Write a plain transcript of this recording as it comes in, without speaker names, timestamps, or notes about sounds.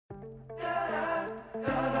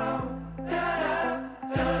All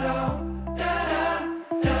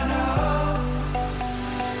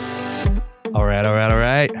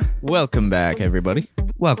right. Welcome back, everybody.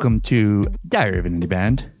 Welcome to Diary of an Indie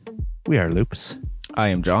Band. We are Loops. I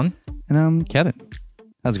am John. And I'm Kevin.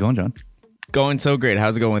 How's it going, John? Going so great.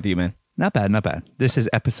 How's it going with you, man? Not bad. This is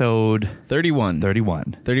episode 31.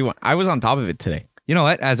 31. I was on top of it today. You know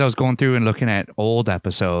what? As I was going through and looking at old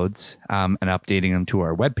episodes and updating them to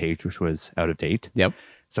our webpage, which was out of date. Yep.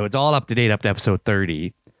 So it's all up to date up to episode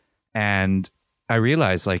 30. And I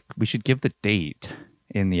realized we should give the date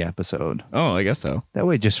in the episode. Oh, I guess so. That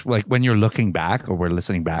way, just when you're looking back or we're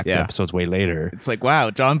listening back, the episode's way later. It's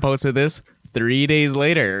wow, John posted this 3 days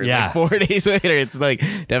later. Yeah. 4 days later. It's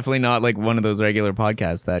definitely not one of those regular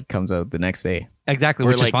podcasts that comes out the next day. Exactly, Or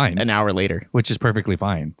which is fine. An hour later. Which is perfectly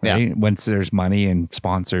fine. Right? Yeah. Once there's money and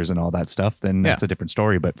sponsors and all that stuff, then that's a different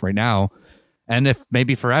story. But for right now, and if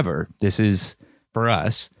maybe forever, this is for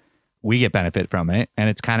us. We get benefit from it, and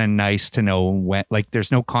it's kind of nice to know when,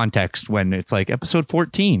 there's no context when it's episode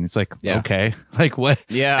 14. It's okay, what?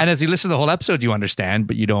 Yeah. And as you listen to the whole episode, you understand,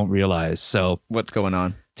 but you don't realize. So what's going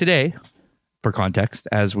on today? For context,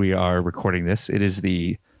 as we are recording this, it is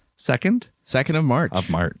the 2nd of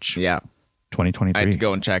March. Yeah, 2023. I had to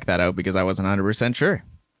go and check that out because I wasn't 100% sure.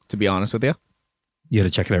 To be honest with you. You had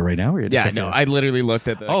to check it out right now? Or I literally looked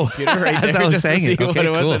at the computer right as there I was just saying to see it. Okay, what it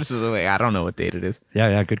was. cool. I was just I don't know what date it is.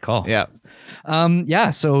 Yeah, good call.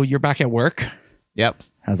 Yeah. So you're back at work. Yep.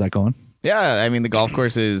 How's that going? Yeah, I mean, the golf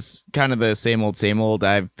course is kind of the same old.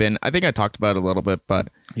 I think I talked about it a little bit, but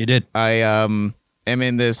you did. I am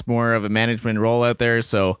in this more of a management role out there,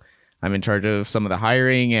 so I'm in charge of some of the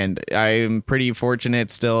hiring, and I'm pretty fortunate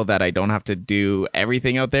still that I don't have to do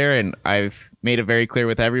everything out there, and I've made it very clear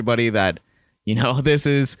with everybody that, this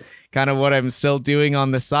is kind of what I'm still doing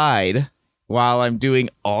on the side while I'm doing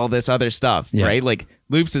all this other stuff, right?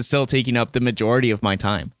 Loops is still taking up the majority of my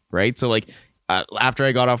time, right? So after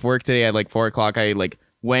I got off work today at 4 o'clock, I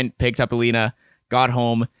went, picked up Alina, got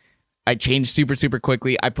home. I changed super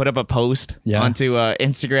quickly. I put up a post onto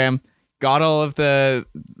Instagram, got all of the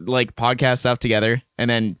podcast stuff together, and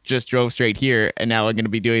then just drove straight here. And now I'm going to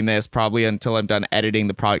be doing this probably until I'm done editing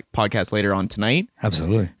the podcast later on tonight.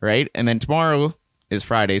 Absolutely. Right. And then tomorrow is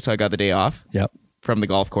Friday. So I got the day off from the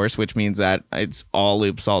golf course, which means that it's all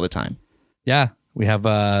Loops all the time. Yeah. We have,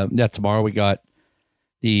 tomorrow we got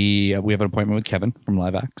we have an appointment with Kevin from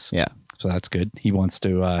LiveX. Yeah. So that's good. He wants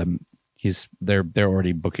to, they're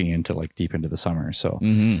already booking into deep into the summer. So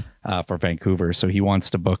for Vancouver. So he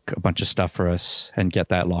wants to book a bunch of stuff for us and get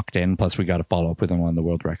that locked in. Plus we got to follow up with him on the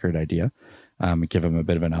world record idea. And give him a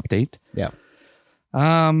bit of an update. Yeah.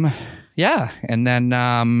 And then,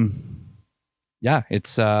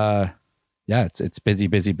 it's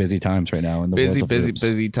busy times right now in the world of Loops.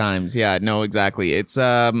 busy times. Yeah, no, exactly. It's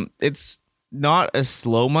not a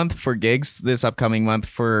slow month for gigs this upcoming month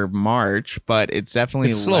for March, but it's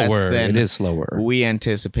definitely slower. Less than it is slower. We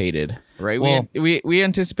anticipated, right? Well, we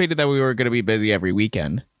anticipated that we were going to be busy every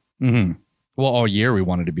weekend. Mm-hmm. Well, all year we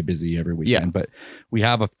wanted to be busy every weekend, but we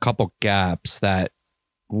have a couple gaps that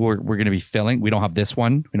we're going to be filling. We don't have this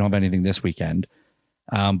one. We don't have anything this weekend.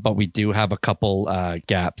 But we do have a couple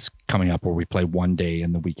gaps coming up where we play one day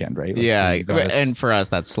in the weekend, right? And for us,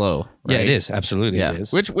 that's slow. Right? Yeah, it is. Absolutely, it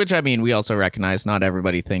is. Which I mean, we also recognize not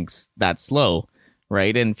everybody thinks that's slow,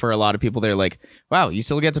 right? And for a lot of people, they're like, wow, you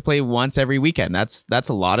still get to play once every weekend. That's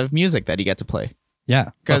a lot of music that you get to play.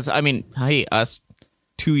 Yeah. Because, I mean, hey, us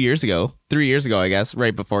 3 years ago, I guess,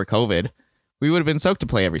 right before COVID, we would have been stoked to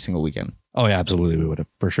play every single weekend. Oh, yeah, absolutely. We would have,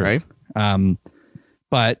 for sure. Right?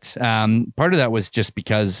 But part of that was just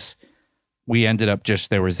because we ended up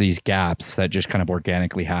there was these gaps that just kind of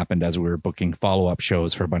organically happened as we were booking follow-up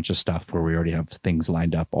shows for a bunch of stuff where we already have things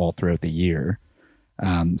lined up all throughout the year.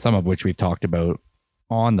 Some of which we've talked about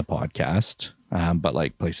on the podcast,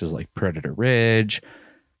 but places like Predator Ridge,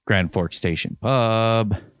 Grand Forks Station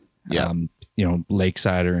Pub,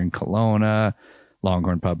 Lakesider in Kelowna,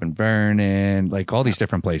 Longhorn Pub in Vernon, all these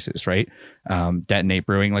different places, right? Detonate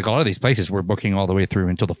Brewing, all of these places we're booking all the way through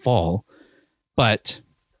until the fall. But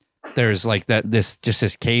there's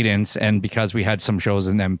this cadence, and because we had some shows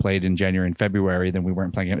and then played in January and February, then we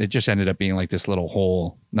weren't playing it. It just ended up being this little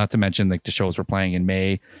hole, not to mention the shows we're playing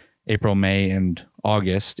in April, May, and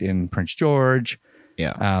August in Prince George.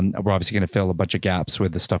 Yeah. We're obviously going to fill a bunch of gaps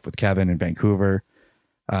with the stuff with Kevin in Vancouver.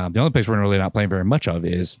 The only place we're really not playing very much of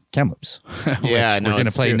is Kamloops. Yeah, we're going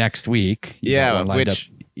to play next week. Yeah,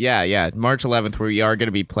 March 11th, where we are going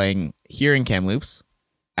to be playing here in Kamloops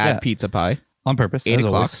at Pizza Pie. On purpose, 8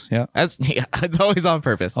 o'clock. Always. Yeah. It's always on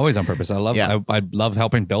purpose. Always on purpose. I love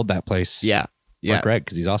helping build that place. Yeah. Yeah. Greg,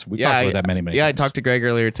 because he's awesome. We've talked about that many Yeah, times. I talked to Greg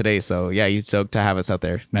earlier today, so yeah, he's stoked to have us out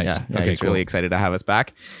there. Nice. Yeah, Okay, he's cool. really excited to have us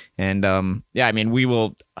back. And yeah, I mean, we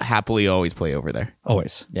will happily always play over there.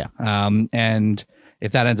 Always. Yeah. And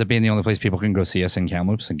if that ends up being the only place people can go see us in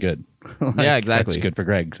Kamloops, then good. Yeah, exactly. That's good for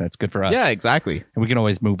Greg. That's good for us. Yeah, exactly. And we can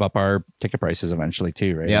always move up our ticket prices eventually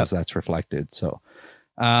too, right? Yeah. As that's reflected. So,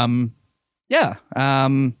 yeah.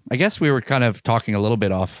 I guess we were kind of talking a little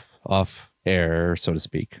bit off air, so to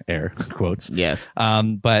speak, air quotes. Yes.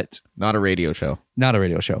 But Not a radio show. not a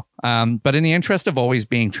radio show. But in the interest of always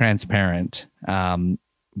being transparent,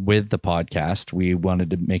 with the podcast, we wanted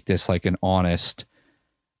to make this like an honest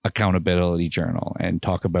accountability journal and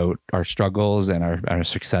talk about our struggles and our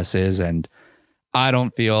successes. And I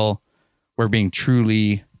don't feel we're being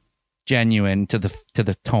truly genuine to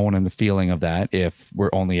the tone and the feeling of that if we're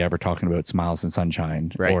only ever talking about smiles and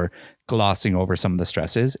sunshine, Right. or glossing over some of the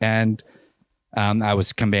stresses. And I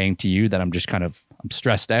was conveying to you that I'm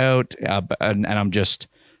stressed out, and I'm just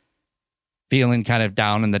feeling kind of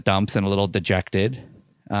down in the dumps and a little dejected.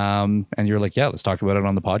 And you're like, yeah, let's talk about it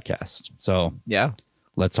on the podcast. So Yeah.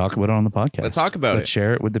 let's talk about it on the podcast. Let's talk about Let's it.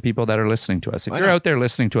 share it with the people that are listening to us. If Why you're not? out there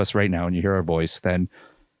listening to us right now and you hear our voice, then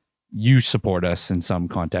you support us in some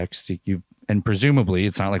context. And presumably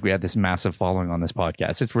it's not like we had this massive following on this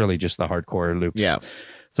podcast. It's really just the hardcore loops Yeah.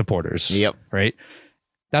 supporters. Yep. Right.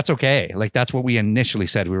 That's okay. Like that's what we initially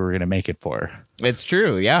said we were going to make it for. It's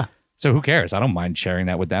true. Yeah. So who cares? I don't mind sharing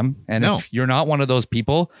that with them. And No. if you're not one of those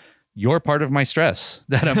people, you're part of my stress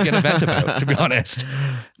that I'm going to vent about, to be honest.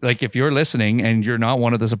 Like if you're listening and you're not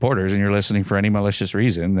one of the supporters and you're listening for any malicious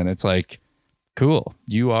reason, then it's like, cool.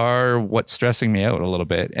 You are what's stressing me out a little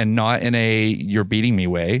bit, and not in a you're beating me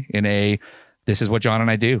way, in a this is what John and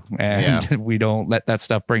I do. And we don't let that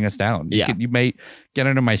stuff bring us down. Yeah. You may get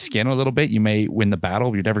under my skin a little bit. You may win the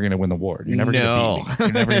battle. But you're never going to win the war. You're never going to beat me.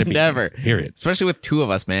 You're never going to beat Never. me. Period. Especially with two of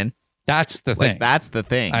us, man. That's the thing. Like, that's the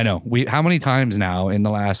thing. I know. How many times now in the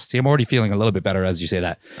last, see, I'm already feeling a little bit better as you say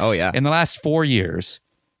that. Oh, yeah. In the last 4 years,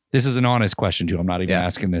 this is an honest question too. I'm not even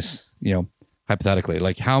asking this, hypothetically.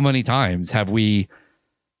 Like how many times have we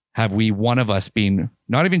one of us been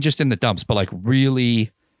not even just in the dumps, but like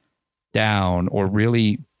really down or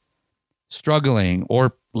really struggling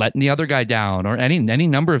or letting the other guy down or any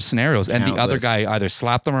number of scenarios. And the other Countless. guy either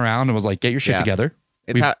slapped them around and was like, get your shit together.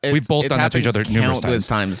 We've both done that to each other numerous countless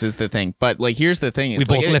times is the thing. But like, here's the thing: We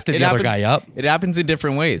both lifted the other guy up. It happens in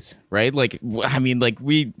different ways, right? Like, I mean, like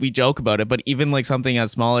we joke about it, but even like something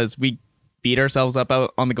as small as we beat ourselves up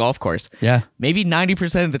out on the golf course. Yeah, maybe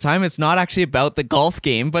 90% of the time, it's not actually about the golf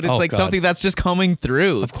game, but it's like something that's just coming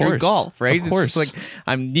through golf, right? Of course, it's just like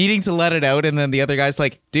I'm needing to let it out, and then the other guy's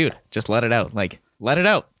like, "Dude, just let it out. Like, let it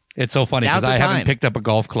out." It's so funny because I haven't picked up a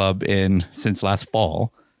golf club since last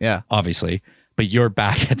fall. Yeah, obviously. But you're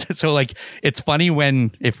back at so like it's funny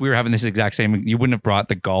when if we were having this exact same, you wouldn't have brought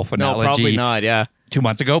the golf analogy. No, probably not. Yeah, 2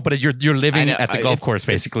 months ago, but you're living at the golf course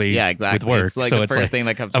basically. Yeah, exactly. With work, it's like so the it's first thing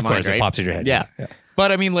that comes to of mind. course, right? it pops in your head. Yeah.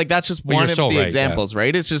 But I mean, like that's just one of the right, examples,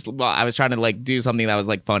 right? It's just I was trying to like do something that was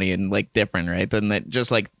like funny and like different, right? Than that just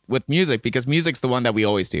like with music, because music's the one that we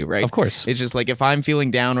always do, right? Of course, it's just like if I'm feeling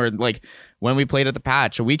down, or like when we played at the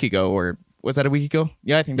Patch a week ago, or was that a week ago?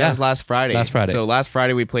 Yeah, I think that was last Friday. So last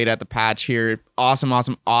Friday we played at the Patch here.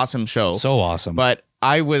 Awesome show. So awesome. But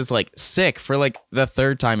I was like sick for like the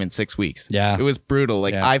third time in 6 weeks. Yeah. It was brutal.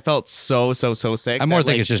 Like I felt so sick. I more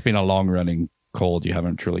think it's just been a long running cold you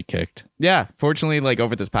haven't truly kicked. Yeah. Fortunately, like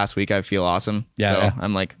over this past week, I feel awesome. Yeah. So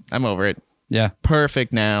I'm like, I'm over it. Yeah.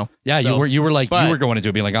 Perfect now. Yeah. So, you were going into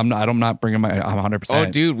it being like, I'm not bringing I'm 100%. Oh,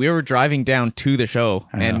 dude, we were driving down to the show,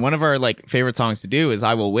 and one of our like favorite songs to do is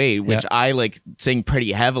 "I Will Wait," which I like sing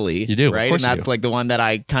pretty heavily. You do, right? of course And that's like the one that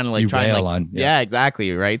I kind of like try and like. Yeah,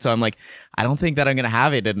 exactly. Right. So I'm like, I don't think that I'm gonna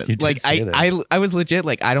have it, and like I was legit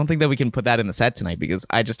like, I don't think that we can put that in the set tonight because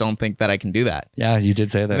I just don't think that I can do that. Yeah, you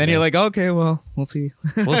did say that. And then you're like, okay, well, we'll see.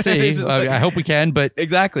 We'll see. I hope we can, but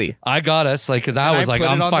exactly. I got us like because I was like,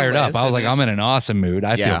 I'm fired up. I was like, I'm in an awesome mood.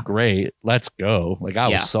 I feel great. Let's go. Like I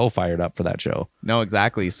was so fired up for that show. No,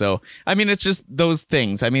 exactly. So I mean, it's just those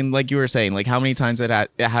things. I mean, like you were saying, like how many times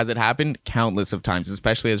has it happened? Countless of times,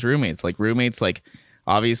 especially as roommates. Like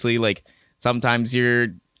obviously, like sometimes you're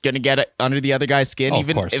gonna get it under the other guy's skin,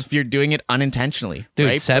 even if you're doing it unintentionally. Dude,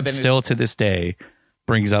 right? Seb still to this day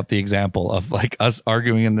brings up the example of like us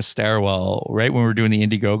arguing in the stairwell right when we were doing the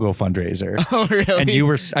Indiegogo fundraiser. Oh, really? And you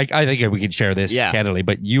were, I think we could share this candidly,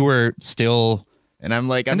 but you were still. And I'm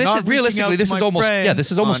like, and this is realistically, this is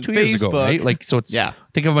almost 2 years ago, right? Like, so it's,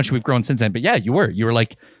 think of how much we've grown since then. But yeah, you were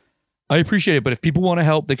like, I appreciate it, but if people want to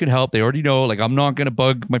help, they can help. They already know, like, I'm not going to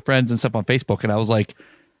bug my friends and stuff on Facebook. And I was like,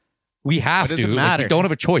 We have What to. does it Like, matter? we don't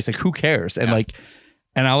have a choice. Like, who cares? And like,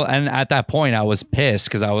 and at that point, I was pissed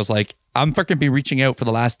because I was like, I'm fucking be reaching out for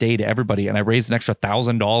the last day to everybody, and I raised an extra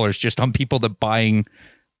 $1,000 just on people that buying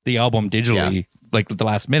the album digitally, like at the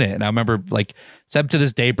last minute. And I remember like Seb to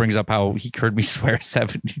this day brings up how he heard me swear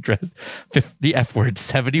the F word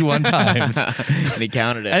 71 times, And he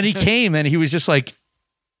counted it. and he came and he was just like,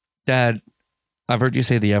 Dad, I've heard you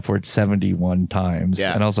say the F word 71 times.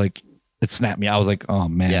 Yeah. And I was like, it snapped me. I was like, oh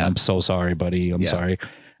man, I'm so sorry, buddy. I'm sorry.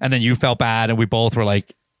 And then you felt bad, and we both were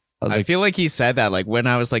like, I feel like he said that like when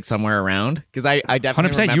I was like somewhere around, because I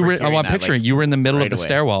definitely 100%. You were. remember I'm picturing you were in the middle of the away.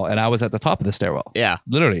 stairwell, and I was at the top of the stairwell. Yeah,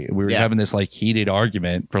 literally, we were having this like heated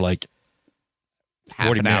argument for like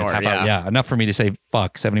 40 minutes, half hour. Yeah, enough for me to say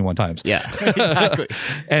fuck 71 times. Yeah, exactly.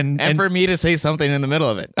 and for me to say something in the middle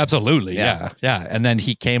of it. Absolutely. Yeah. And then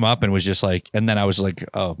he came up and was just like, and then I was like,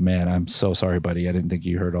 oh man, I'm so sorry, buddy. I didn't think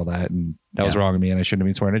you heard all that, and that was wrong of me, and I shouldn't have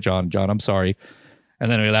been swearing at John. John, I'm sorry. And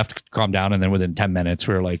then we left to calm down, and then within 10 minutes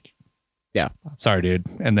we were like, yeah, sorry, dude.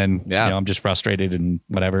 And then you know, I'm just frustrated and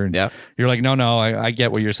whatever. And you're like, no, I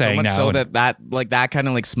get what you're saying so much now. So that kind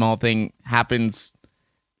of like small thing happens,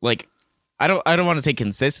 like I don't want to say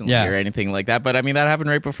consistently or anything like that, but I mean that happened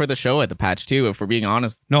right before the show at the Patch too. If we're being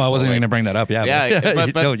honest. No, I wasn't going to bring that up.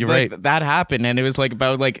 But no, you're like, right. That happened, and it was like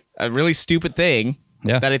about like a really stupid thing.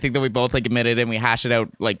 That I think that we both like admitted, and we hashed it out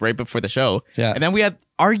like right before the show. And then we had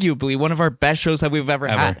arguably one of our best shows that we've ever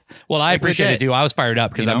had. Well, I appreciate it too. I was fired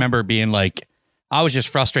up because I remember being like, I was just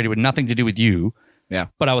frustrated with nothing to do with you. Yeah.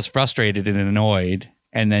 But I was frustrated and annoyed.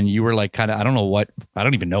 And then you were like, kind of, I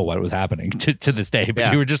don't even know what was happening to this day,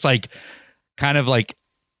 but you were just like, kind of like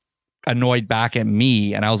annoyed back at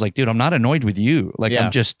me. And I was like, dude, I'm not annoyed with you. Like,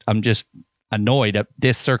 I'm just annoyed at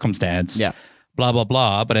this circumstance. Yeah. Blah, blah,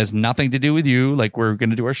 blah. But it has nothing to do with you. Like, we're going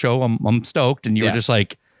to do our show. I'm stoked. And you were just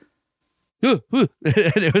like, and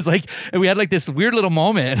it was like, and we had like this weird little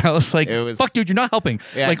moment. And I was like, fuck, dude, you're not helping.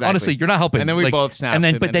 Yeah, like, honestly, you're not helping. And then we like, both snapped. And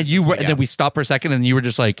then, but then you were, and then we stopped for a second, and you were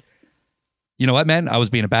just like, you know what, man? I was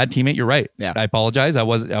being a bad teammate. You're right. Yeah. I apologize. I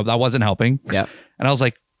wasn't helping. Yeah. And I was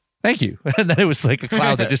like, thank you. And then it was like a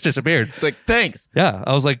cloud that just disappeared. It's like, thanks. Yeah.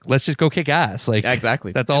 I was like, let's just go kick ass. Like,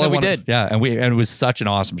 exactly. That's all we did. Yeah. And it was such an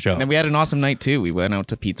awesome show. And we had an awesome night too. We went out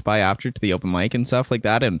to Pizza Pie after to the open mic and stuff like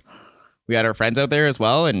that. And we had our friends out there as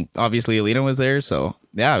well. And obviously Alina was there. So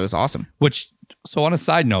yeah, it was awesome. So on a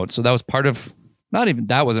side note, so that was part of,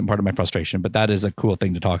 that wasn't part of my frustration, but that is a cool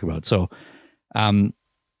thing to talk about. So,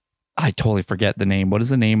 I totally forget the name. What is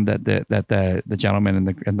the name that the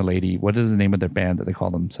gentleman and the lady, what is the name of their band that they call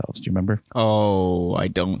themselves? Do you remember? Oh, I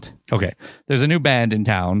don't. Okay. There's a new band in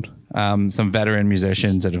town. Some veteran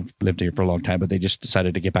musicians that have lived here for a long time, but they just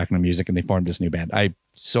decided to get back into music and they formed this new band. I'm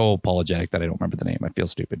so apologetic that I don't remember the name. I feel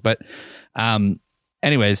stupid. But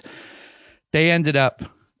anyways, they ended up,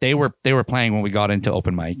 they were playing when we got into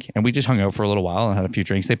open mic, and we just hung out for a little while and had a few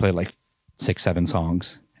drinks. They played like 6-7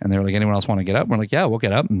 songs. And they were like, anyone else want to get up? We're like, yeah, we'll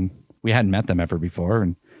get up. And we hadn't met them ever before.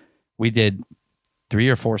 And we did 3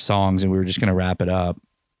 or 4 songs, and we were just going to wrap it up.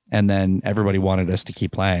 And then everybody wanted us to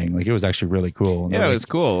keep playing. Like, it was actually really cool. And yeah, it was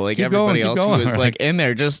cool. Like, everybody else who was like in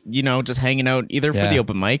there just, just hanging out either for the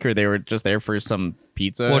open mic, or they were just there for some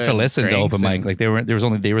pizza. Or to listen to open mic. Like, they were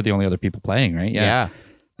the only other people playing, right? Yeah.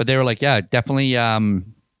 But they were like, yeah, definitely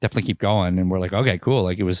keep going. And we're like, okay, cool.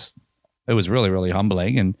 Like, it was really, really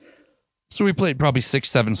humbling. And so we played probably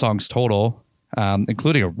 6-7 songs total,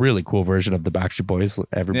 including a really cool version of the Backstreet Boys.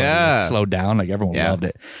 Everybody like, slowed down. Like, everyone loved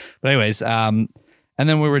it. But anyways, and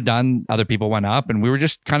then we were done. Other people went up, and we were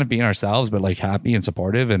just kind of being ourselves, but like happy and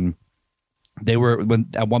supportive. And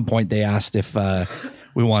at one point they asked if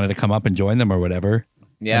we wanted to come up and join them or whatever.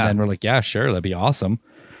 Yeah. And then we're like, yeah, sure. That'd be awesome.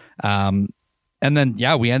 And then,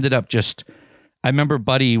 we ended up I remember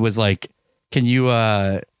Buddy was like, can you,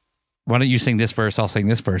 why don't you sing this verse? I'll sing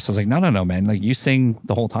this verse. I was like, no, man. Like, you sing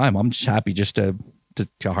the whole time. I'm just happy just to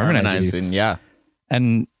harmonize with you.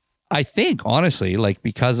 And I think, honestly, like,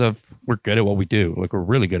 because we're good at what we do, like, we're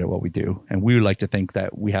really good at what we do. And we would like to think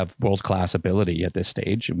that we have world-class ability at this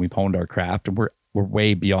stage, and we've honed our craft, and we're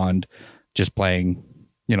way beyond just playing,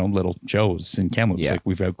 little shows in Kamloops. Like,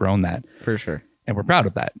 we've outgrown that. For sure. And we're proud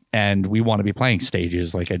of that. And we want to be playing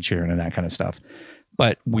stages like Ed Sheeran and that kind of stuff.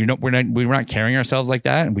 But we're not carrying ourselves like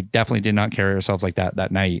that, and we definitely did not carry ourselves like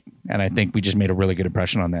that night. And I think we just made a really good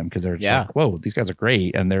impression on them, because they're just like, whoa, these guys are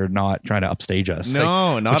great, and they're not trying to upstage us.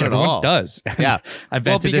 No, like, not at all. Does yeah,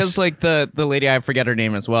 because like the lady, I forget her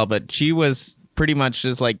name as well, but she was pretty much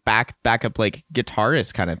just like backup like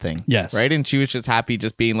guitarist kind of thing. Yes. Right. And she was just happy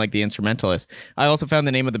just being like the instrumentalist. I also found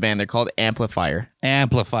the name of the band. They're called Amplifier.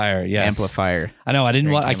 Amplifier. Yes. Amplifier. I know. I didn't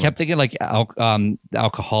want. I kept thinking like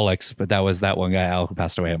Alcoholics, but that was that one guy, Al, who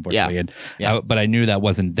passed away, unfortunately. And, but I knew that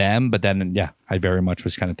wasn't them. But then, I very much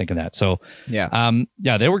was kind of thinking that. So,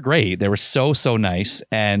 they were great. They were so nice.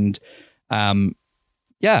 And,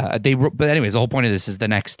 they wrote, but anyways, the whole point of this is the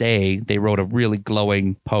next day they wrote a really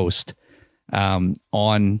glowing post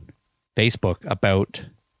on Facebook about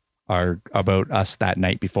us that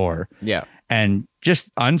night before. Yeah. And just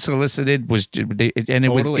unsolicited it was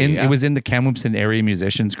in the Kamloops and area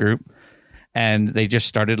musicians group. And they just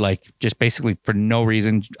started just basically for no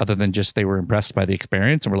reason other than just they were impressed by the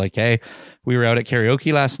experience. And we're like, hey, we were out at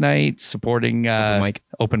karaoke last night supporting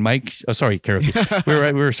open mic. Oh, sorry, karaoke.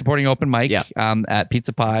 we were supporting open mic at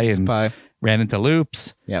Pizza Pie and ran into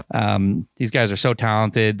Loops. Yeah. These guys are so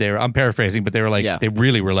talented. I'm paraphrasing, but they were like, they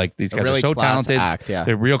really were like, these guys are so talented. Act, yeah.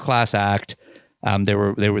 They're a real class act.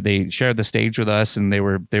 They shared the stage with us, and they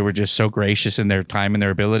were just so gracious in their time and their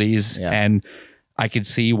abilities. Yeah. And I could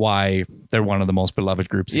see why they're one of the most beloved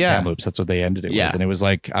groups in Kamloops. That's what they ended it with. And it was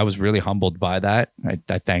like, I was really humbled by that.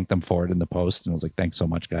 I thanked them for it in the post, and I was like, thanks so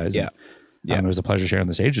much, guys. Yeah. And it was a pleasure sharing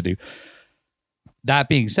the stage with you. That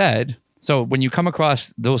being said, so when you come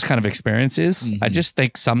across those kind of experiences, I just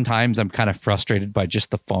think sometimes I'm kind of frustrated by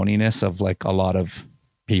just the phoniness of like a lot of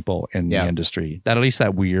people in the industry, that at least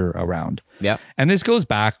that we're around. Yeah. And this goes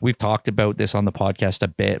back, we've talked about this on the podcast a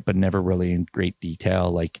bit, but never really in great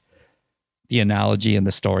detail, like the analogy and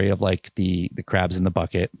the story of like the crabs in the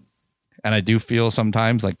bucket. And I do feel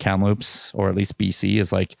sometimes like Kamloops, or at least BC,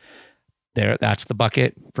 is like that's the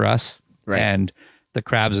bucket for us. Right. And the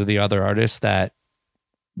crabs are the other artists that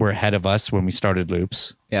were ahead of us when we started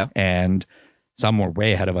Loops. Yeah. And some were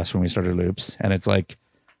way ahead of us when we started Loops. And it's like,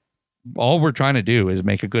 all we're trying to do is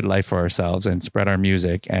make a good life for ourselves and spread our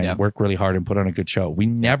music and work really hard and put on a good show. We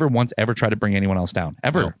never once ever try to bring anyone else down,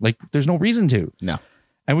 ever. No. Like, there's no reason to. No.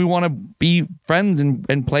 And we want to be friends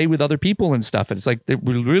and play with other people and stuff. And it's like,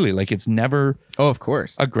 we really, like, it's never of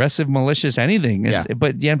course, aggressive, malicious, anything.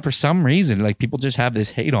 But for some reason, like, people just have this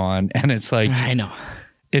hate on, and it's like, I know,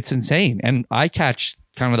 it's insane. And I catch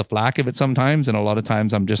kind of the flack of it sometimes. And a lot of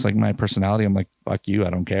times I'm just like, my personality, I'm like, fuck you, I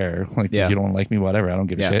don't care. Like, you don't like me, whatever, I don't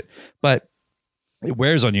give a shit. But it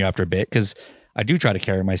wears on you after a bit, because I do try to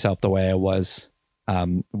carry myself the way I was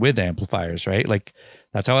with amplifiers, right? Like,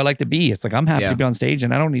 that's how I like to be. It's like, I'm happy to be on stage,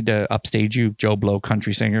 and I don't need to upstage you, Joe Blow,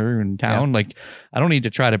 country singer in town. Like, I don't need to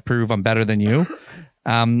try to prove I'm better than you.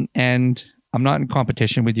 And I'm not in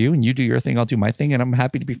competition with you, and you do your thing, I'll do my thing, and I'm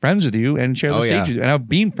happy to be friends with you and share the stage with you. And I've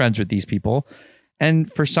been friends with these people.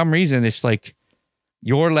 And for some reason, it's like,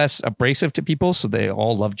 you're less abrasive to people, so they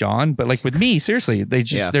all love John. But like with me, seriously, they're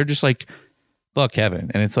just like, fuck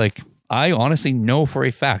Kevin. And it's like, I honestly know for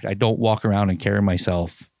a fact I don't walk around and carry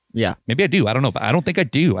myself. Yeah. Maybe I do. I don't know, but I don't think I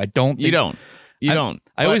do. I don't. You don't.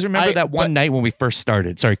 I always remember that one night when we first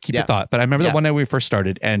started. Sorry, keep your thought. But I remember that one night when we first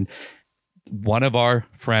started, and one of our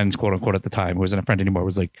friends, quote unquote, at the time, who wasn't a friend anymore,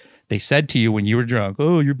 was like, they said to you when you were drunk,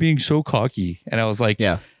 "Oh, you're being so cocky." And I was like,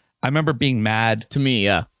 I remember being mad to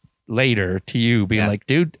me. Later to you being like,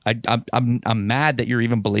 dude, I'm mad that you're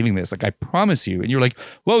even believing this. Like, I promise you. And you're like,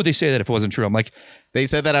 whoa, they say that if it wasn't true. I'm like, they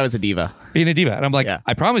said that I was a diva. Being a diva. And I'm like,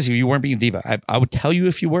 I promise you weren't being a diva. I would tell you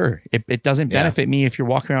if you were. It doesn't benefit me if you're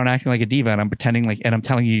walking around acting like a diva and I'm pretending like, and I'm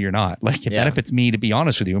telling you you're not. Like, it benefits me to be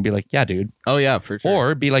honest with you and be like, yeah, dude. Oh, yeah, for sure.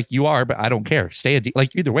 Or be like, you are, but I don't care. Stay a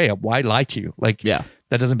like, either way, why lie to you? Like, that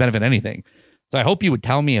doesn't benefit anything. So I hope you would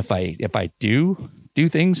tell me if I do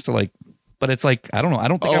things to like, but it's like, I don't know. I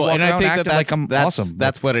don't think I walk around acting like I'm awesome.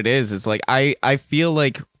 That's what it is. It's like, I feel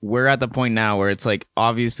like we're at the point now where it's like,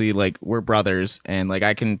 obviously, like, we're brothers, and like,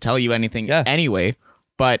 I can tell you anything anyway,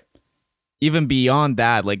 but even beyond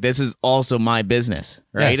that, like, this is also my business,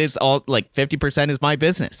 right? It's all like 50% is my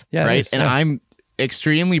business, right? And I'm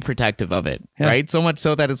extremely protective of it, right? So much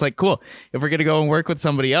so that it's like, cool, if we're going to go and work with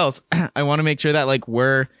somebody else, I want to make sure that like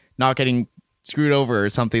we're not getting screwed over or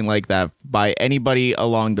something like that by anybody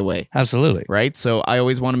along the way. Absolutely. Right? So I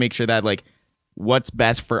always want to make sure that like what's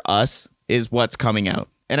best for us is what's coming out.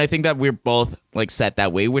 And I think that we're both like set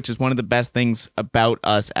that way, which is one of the best things about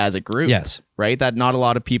us as a group. Yes. Right? That not a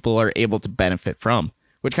lot of people are able to benefit from,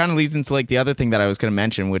 which kind of leads into like the other thing that I was going to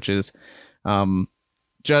mention, which is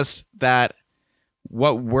just that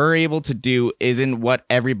what we're able to do isn't what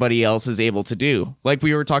everybody else is able to do. Like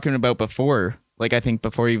we were talking about before, like I think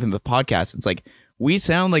before even the podcast, it's like we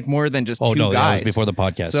sound like more than just two guys. That was before the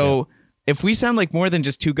podcast. So if we sound like more than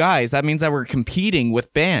just two guys, that means that we're competing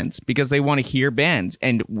with bands because they want to hear bands,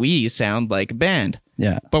 and we sound like a band.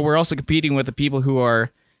 Yeah. But we're also competing with the people who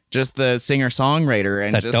are just the singer-songwriter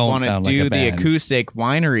and That just don't want to sound like do a the band. acoustic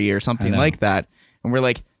winery or something know. like that. And we're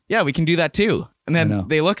like, yeah, we can do that too. And I know. then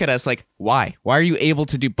they look at us like, why? Why are you able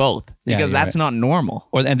to do both? Yeah, Because you're that's right. not normal.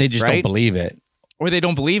 And they just don't Right? believe it. Or they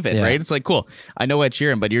don't believe it, Yeah. right? It's like, cool. I know Ed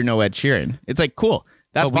Sheeran, but you're no Ed Sheeran. It's like, cool.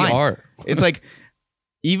 That's But we fine. are. It's like,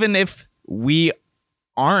 even if we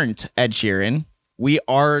aren't Ed Sheeran, we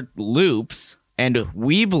are Loops, and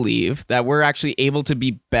we believe that we're actually able to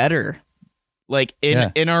be better, like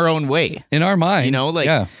in our own way. In our mind. You know, like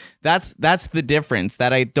yeah. that's the difference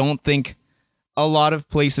that I don't think a lot of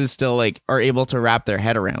places still like are able to wrap their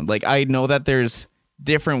head around. Like, I know that there's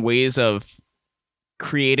different ways of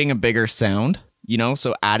creating a bigger sound, you know,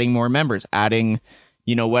 so adding more members, adding,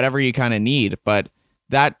 you know, whatever you kind of need, but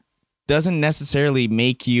that doesn't necessarily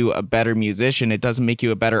make you a better musician. It doesn't make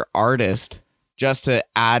you a better artist just to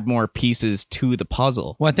add more pieces to the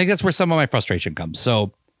puzzle. Well, I think that's where some of my frustration comes.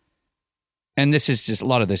 So, and this is just, a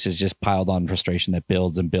lot of this is just piled on frustration that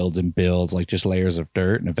builds and builds and builds, like just layers of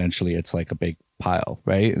dirt. And eventually it's like a big pile,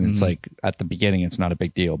 right? And it's like at the beginning, it's not a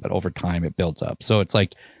big deal, but over time it builds up. So it's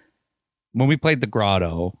like when we played the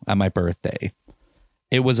Grotto at my birthday,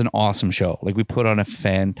 it was an awesome show. Like, we put on a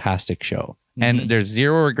fantastic show. And there's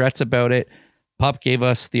zero regrets about it. Pup gave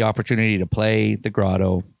us the opportunity to play the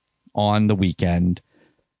Grotto on the weekend.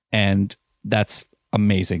 And that's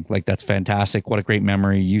amazing. Like, that's fantastic. What a great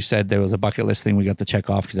memory. You said there was a bucket list thing we got to check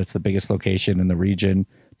off because that's the biggest location in the region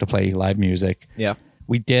to play live music. Yeah.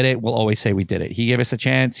 We did it. We'll always say we did it. He gave us a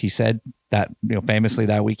chance. He said that, you know, famously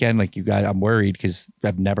that weekend, like, you guys, I'm worried because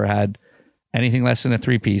I've never had anything less than a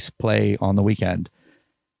 3-piece play on the weekend.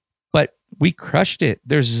 But we crushed it.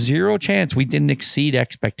 There's zero chance we didn't exceed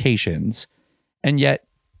expectations. And yet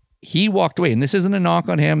he walked away. And this isn't a knock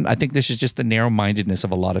on him. I think this is just the narrow-mindedness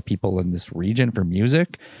of a lot of people in this region for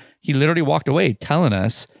music. He literally walked away telling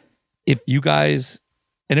us, if you guys,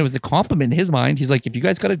 and it was the compliment in his mind, he's like, if you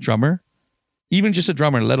guys got a drummer, even just a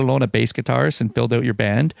drummer, let alone a bass guitarist, and filled out your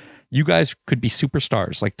band, you guys could be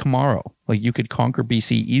superstars like tomorrow. Like, you could conquer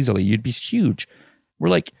BC easily. You'd be huge. We're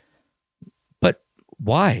like, but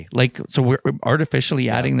why? Like, so we're artificially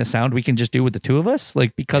adding the sound we can just do with the two of us,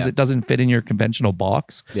 like, because it doesn't fit in your conventional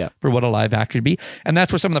box for what a live act should be. And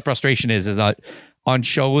that's where some of the frustration is that on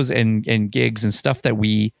shows and gigs and stuff that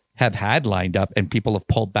we have had lined up and people have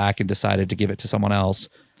pulled back and decided to give it to someone else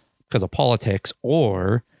because of politics,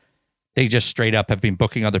 or they just straight up have been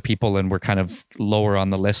booking other people and we're kind of lower on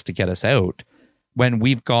the list to get us out, when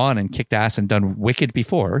we've gone and kicked ass and done wicked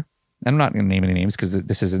before. I'm not going to name any names because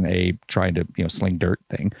this isn't a trying to, you know, sling dirt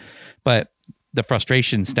thing, but the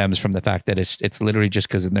frustration stems from the fact that it's literally just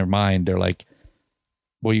because in their mind they're like,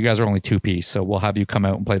 well, you guys are only 2-piece, so we'll have you come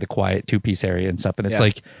out and play the quiet 2-piece area and stuff. And it's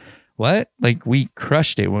like, what? Like, we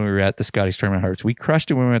crushed it when we were at the Scottish Tournament Hearts. We crushed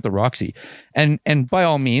it when we were at the Roxy. And by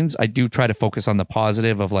all means, I do try to focus on the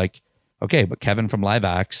positive of like, okay, but Kevin from Live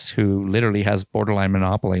Acts, who literally has borderline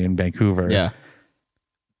monopoly in Vancouver,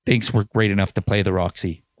 thinks we're great enough to play the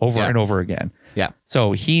Roxy over and over again. Yeah.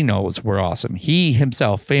 So he knows we're awesome. He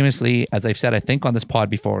himself famously, as I've said, I think on this pod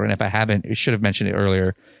before, and if I haven't, I should have mentioned it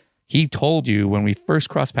earlier, he told you when we first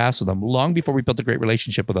crossed paths with him, long before we built a great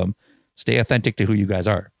relationship with him, stay authentic to who you guys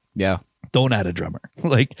are. Yeah. Don't add a drummer.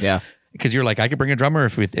 Like, because you're like, I could bring a drummer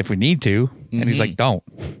if we need to. And he's like, don't.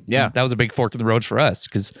 Yeah. That was a big fork in the road for us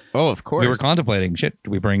because of course, we were contemplating, shit, do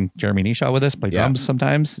we bring Jeremy Nishaw with us, play drums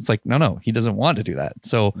sometimes? It's like, no, he doesn't want to do that.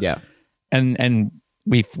 So and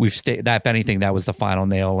we've stayed, that if anything, that was the final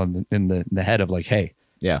nail in the head of like, hey,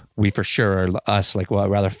 we for sure are us, like, well,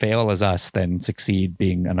 I'd rather fail as us than succeed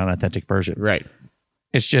being an unauthentic version. Right.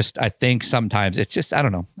 It's just, I think sometimes it's just, I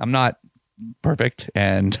don't know. I'm not perfect,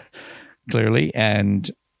 and clearly, and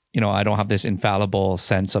you know, I don't have this infallible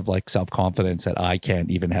sense of like self-confidence that I can't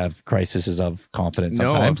even have crises of confidence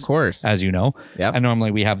sometimes. No, of course. As you know. Yeah. And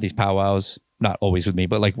normally we have these powwows, not always with me,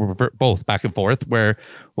 but like we're both back and forth, where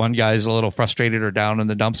one guy's a little frustrated or down in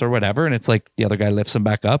the dumps or whatever, and it's like the other guy lifts him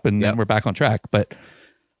back up, and then we're back on track. But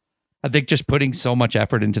I think just putting so much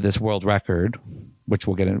effort into this world record, which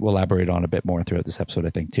we'll elaborate on a bit more throughout this episode, I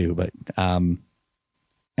think too, but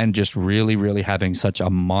and just really, really having such a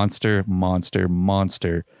monster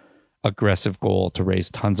aggressive goal to raise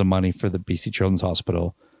tons of money for the BC Children's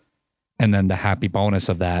Hospital. And then the happy bonus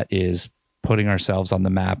of that is putting ourselves on the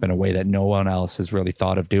map in a way that no one else has really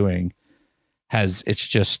thought of doing. It's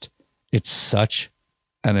such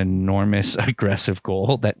an enormous aggressive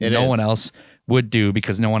goal that no one else would do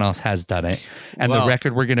because no one else has done it. And the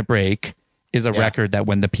record we're going to break is a record that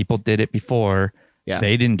when the people did it before,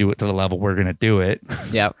 they didn't do it to the level we're going to do it.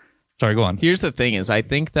 Yeah. Sorry, go on. Here's the thing is, I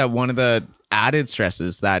think that one of the added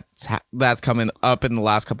stresses that's coming up in the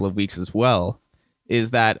last couple of weeks as well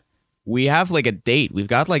is that we have like a date. We've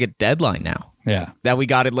got like a deadline now. Yeah. That we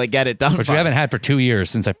got to like get it done. Which we haven't had for 2 years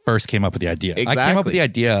since I first came up with the idea. Exactly. I came up with the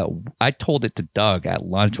idea. I told it to Doug at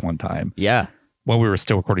lunch one time. Yeah. When we were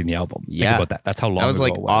still recording the album. Yeah. Think about that. That's how long that was ago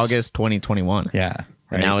like it was. August 2021. Yeah. Right?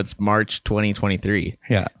 And now it's March 2023.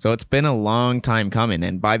 Yeah. So it's been a long time coming.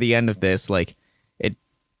 And by the end of this, like it,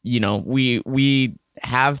 we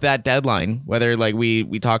have that deadline, whether like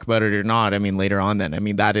we talk about it or not. I mean, later on then, I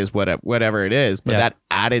mean, that is whatever it is. But that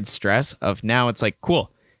added stress of now it's like,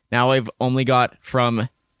 cool. Now I've only got from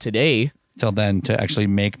today till then to actually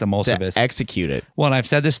make the most of this. Execute it. Well, and I've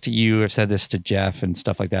said this to you, I've said this to Jeff and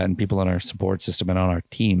stuff like that, and people on our support system and on our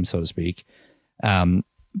team, so to speak.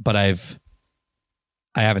 But I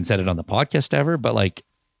haven't said it on the podcast ever, but like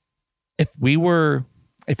if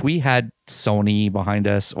we had Sony behind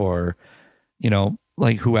us or,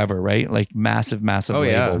 like whoever, right? Like massive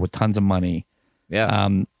label with tons of money. Yeah.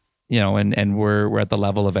 And we're at the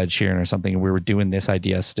level of Ed Sheeran or something, and we were doing this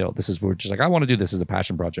idea still. We're just like, I want to do this as a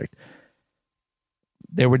passion project.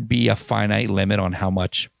 There would be a finite limit on how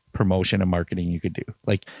much promotion and marketing you could do,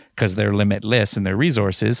 like, because they're limitless in their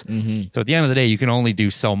resources. Mm-hmm. So at the end of the day, you can only do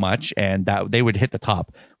so much, and that they would hit the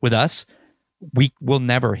top. With us, we will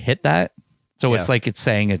never hit that. So it's like it's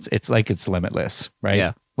saying it's like it's limitless, right?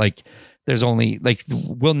 Yeah. Like there's only like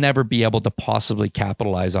we'll never be able to possibly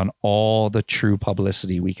capitalize on all the true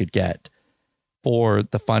publicity we could get for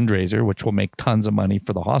the fundraiser, which will make tons of money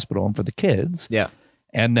for the hospital and for the kids. Yeah.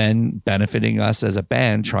 And then benefiting us as a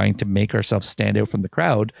band, trying to make ourselves stand out from the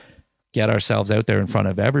crowd, get ourselves out there in front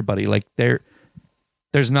of everybody. Like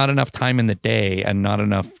there's not enough time in the day and not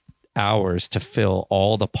enough hours to fill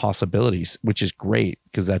all the possibilities, which is great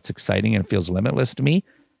because that's exciting and it feels limitless to me.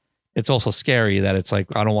 It's also scary that it's like,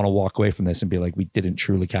 I don't want to walk away from this and be like, we didn't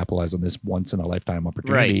truly capitalize on this once in a lifetime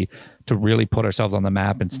opportunity to really put ourselves on the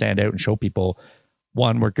map and stand out and show people,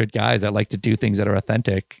 one, we're good guys that like to do things that are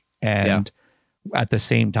authentic. And at the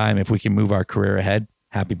same time, if we can move our career ahead,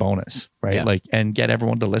 happy bonus, right? Yeah. Like, and get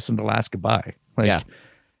everyone to listen to Last Goodbye. Like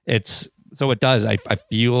so it does. I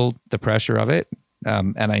feel the pressure of it.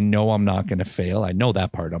 And I know I'm not going to fail. I know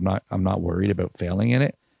that part. I'm not worried about failing in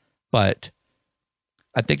it, but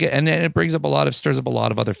I think, and it stirs up a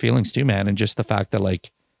lot of other feelings too, man. And just the fact that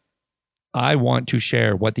like, I want to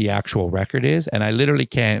share what the actual record is. And I literally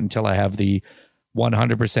can't until I have the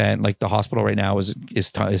 100%, like the hospital right now is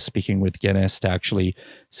speaking with Guinness to actually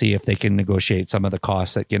see if they can negotiate some of the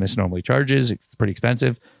costs that Guinness normally charges. It's pretty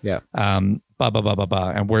expensive. Yeah. And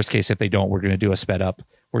worst case, if they don't, we're going to do a sped up.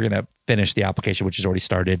 We're going to finish the application, which has already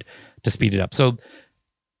started, to speed it up. So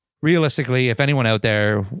realistically, if anyone out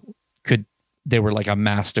there they were like a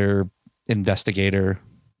master investigator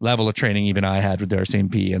level of training, even I had with their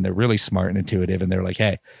RCMP, and they're really smart and intuitive. And they're like,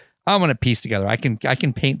 hey, I'm going to piece together. I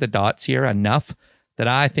can paint the dots here enough that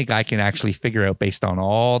I think I can actually figure out based on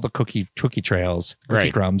all the cookie trails,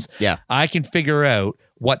 crumbs. Yeah. I can figure out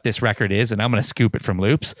what this record is, and I'm going to scoop it from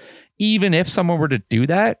Loops. Even if someone were to do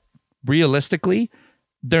that, realistically,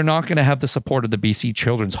 they're not going to have the support of the BC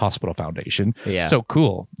Children's Hospital Foundation. Yeah. So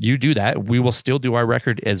cool. You do that. We will still do our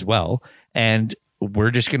record as well. And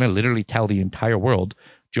we're just going to literally tell the entire world,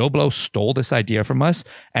 Joe Blow stole this idea from us,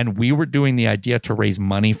 and we were doing the idea to raise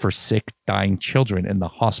money for sick, dying children in the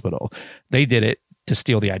hospital. They did it to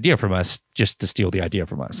steal the idea from us, just to steal the idea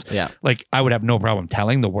from us. Yeah. Like, I would have no problem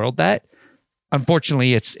telling the world that.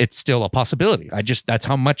 Unfortunately, it's still a possibility. That's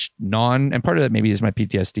how much and part of that maybe is my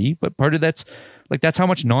PTSD, but part of that's how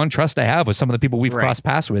much non-trust I have with some of the people we've crossed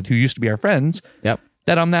paths with who used to be our friends. Yep.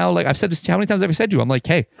 That I'm now like, I've said this, how many times have I said to you? I'm like,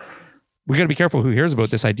 hey, we got to be careful who hears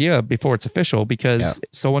about this idea before it's official, because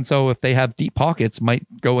so-and-so, if they have deep pockets, might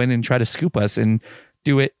go in and try to scoop us and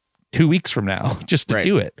do it 2 weeks from now just to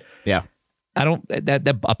do it. Yeah.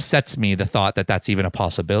 That upsets me, the thought that that's even a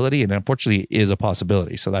possibility, and unfortunately is a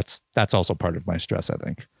possibility. So that's also part of my stress, I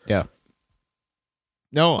think. Yeah.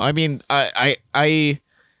 No, I mean, I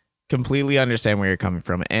completely understand where you're coming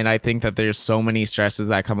from, and I think that there's so many stresses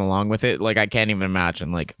that come along with it. Like, I can't even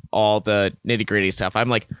imagine like all the nitty gritty stuff. I'm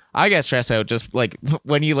like, I get stressed out just like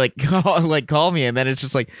when you call me, and then it's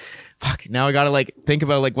just like, fuck. Now I gotta like think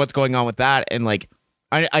about like what's going on with that, and like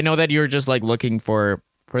I know that you're just like looking for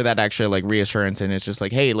that extra like reassurance, and it's just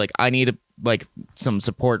like, hey, like I need like some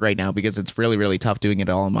support right now because it's really, really tough doing it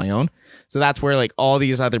all on my own. So that's where like all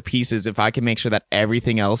these other pieces, if I can make sure that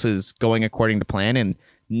everything else is going according to plan and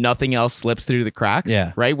nothing else slips through the cracks,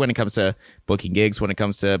 right? When it comes to booking gigs, when it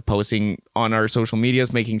comes to posting on our social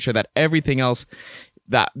medias, making sure that everything else,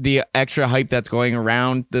 that the extra hype that's going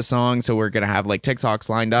around the song. So we're going to have like TikToks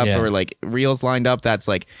lined up or like reels lined up. That's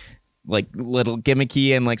like like little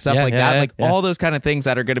gimmicky and like stuff like that. Like all those kind of things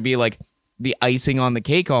that are going to be like the icing on the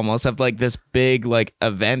cake almost of like this big like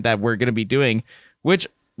event that we're going to be doing, which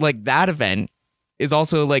like that event is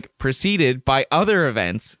also like preceded by other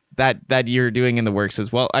events that you're doing in the works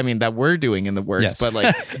as well. I mean, that we're doing in the works, but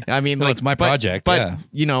like, I mean, well, like it's my project, but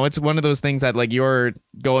you know, it's one of those things that like you're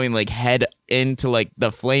going like head into like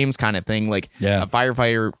the flames kind of thing, like a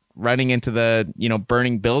firefighter running into the, you know,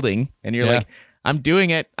 burning building, and you're like, I'm doing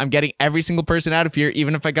it. I'm getting every single person out of here,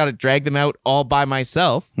 even if I got to drag them out all by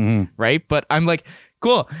myself. Right. But I'm like,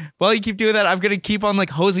 cool. Well, you keep doing that, I'm going to keep on like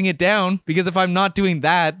hosing it down, because if I'm not doing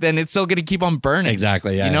that, then it's still going to keep on burning.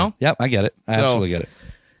 Exactly. Yeah. You know? Yep. I get it. I absolutely get it.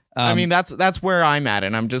 I mean, that's where I'm at.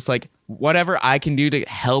 And I'm just like, whatever I can do to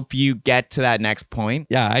help you get to that next point.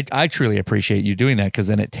 Yeah, I truly appreciate you doing that, because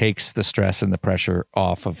then it takes the stress and the pressure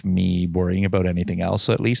off of me worrying about anything else,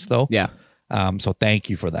 at least, though. Yeah. So thank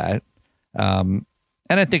you for that. And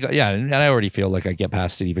I think, and I already feel like I get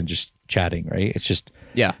past it even just chatting, right? It's just,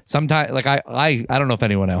 sometimes, like, I don't know if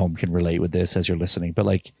anyone at home can relate with this as you're listening, but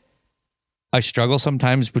like, I struggle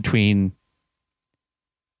sometimes between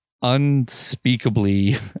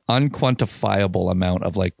unspeakably unquantifiable amount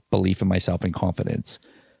of like belief in myself and confidence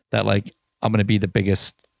that like I'm going to be the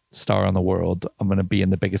biggest star in the world. I'm going to be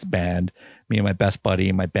in the biggest band. Me and my best buddy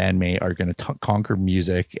and my bandmate are going to conquer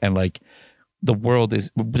music, and like the world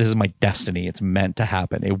this is my destiny. It's meant to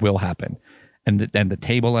happen. It will happen. And the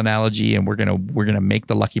table analogy, and we're going to make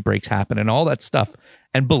the lucky breaks happen and all that stuff.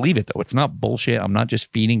 And believe it, though. It's not bullshit. I'm not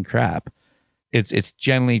just feeding crap. It's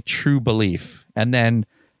generally true belief. And then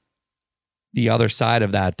the other side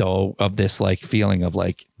of that, though, of this like feeling of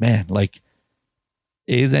like, man, like,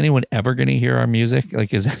 is anyone ever going to hear our music?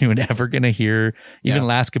 Like, is anyone ever going to hear even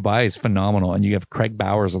Last Goodbye is phenomenal. And you have Craig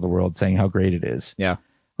Bowers of the world saying how great it is. Yeah.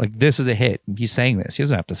 Like, this is a hit. He's saying this. He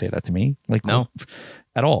doesn't have to say that to me. Like, no,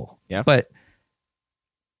 at all. Yeah. But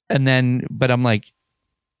I'm like,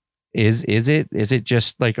 is it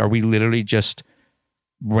just like, are we literally just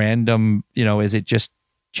random, you know, is it just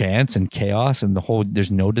chance and chaos and there's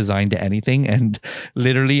no design to anything, and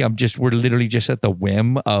literally we're literally just at the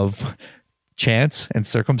whim of chance and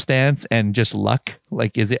circumstance and just luck?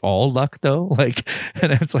 Like, is it all luck though? Like,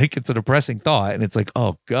 and it's like, it's a depressing thought, and it's like,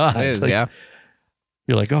 oh god, it is, like,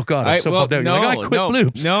 you're like, oh god, I'm so bummed out. You're like, oh, I quit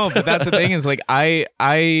LooPS. No, but that's the thing is like,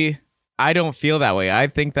 I don't feel that way. I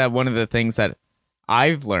think that one of the things that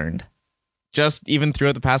I've learned just even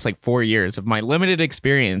throughout the past like 4 years of my limited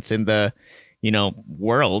experience in the, you know,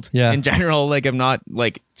 world in general, like I'm not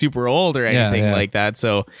like super old or anything like that.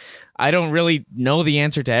 So I don't really know the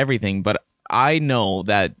answer to everything, but I know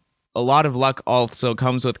that a lot of luck also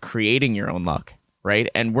comes with creating your own luck, right?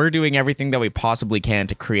 And we're doing everything that we possibly can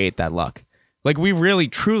to create that luck. Like, we really,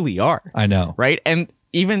 truly are. I know. Right? And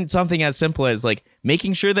even something as simple as like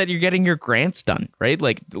making sure that you're getting your grants done, right?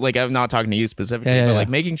 Like I'm not talking to you specifically, but like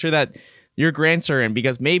making sure that your grants are in,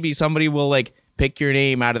 because maybe somebody will like pick your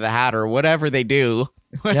name out of the hat or whatever they do.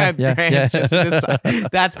 That's their.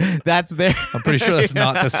 I'm pretty sure that's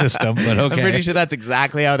not the system, but okay. I'm pretty sure that's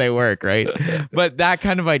exactly how they work, right? But that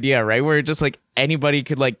kind of idea, right, where just like anybody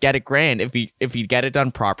could like get a grant if you get it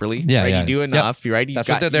done properly. You do enough, right? That's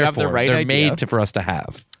what they're there for. They're made for us to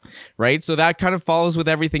have, right? So that kind of follows with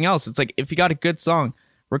everything else. It's like, if you got a good song,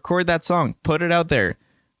 record that song, put it out there.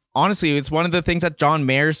 Honestly, it's one of the things that John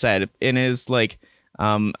Mayer said in his like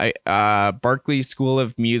Berklee School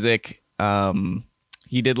of Music.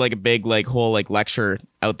 He did like a big like whole like lecture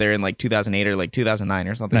out there in like 2008 or like 2009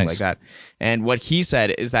 or something like that. And what he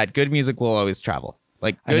said is that good music will always travel.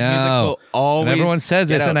 Like, good music will always. And everyone says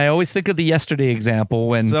this, and I always think of the Yesterday example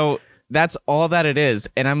when. So that's all that it is,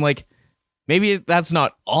 and I'm like, maybe that's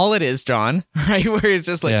not all it is, John. Right? Where it's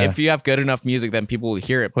just like, if you have good enough music, then people will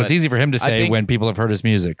hear it. Well, it's easy for him to say when people have heard his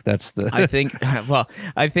music. That's the. I think.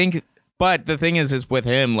 But the thing is with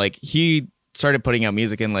him, like, he started putting out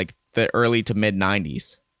music in like the early to mid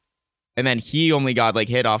 90s, and then he only got like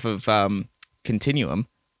hit off of Continuum.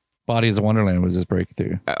 Bodies of Wonderland was his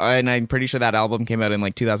breakthrough, and I'm pretty sure that album came out in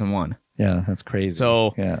like 2001. Yeah, that's crazy.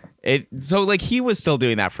 So like he was still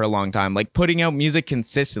doing that for a long time. Like, putting out music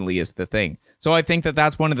consistently is the thing. So I think that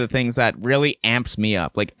that's one of the things that really amps me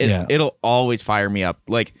up. Like, it'll always fire me up.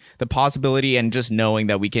 Like, the possibility and just knowing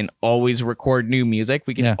that we can always record new music.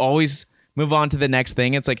 We can always move on to the next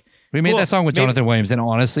thing. It's like, we made that song with Jonathan Williams, and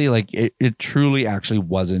honestly, like, it truly actually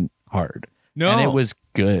wasn't hard. No. And it was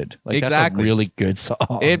good. Like, that's a really good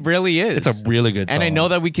song. It really is. It's a really good song. And I know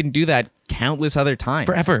that we can do that countless other times.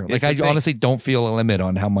 Forever. Like, I honestly don't feel a limit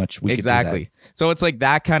on how much we can do that. So it's like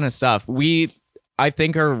that kind of stuff. We, I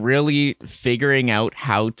think, are really figuring out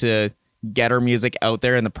how to get our music out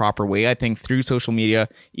there in the proper way. I think through social media,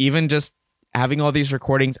 even just having all these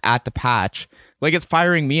recordings at the patch, like it's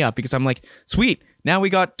firing me up because I'm like, sweet, now we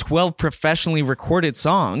got 12 professionally recorded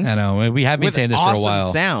songs. I know, we have been saying this for a while.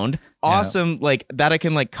 Awesome sound, awesome, like that I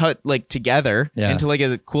can like cut like together into like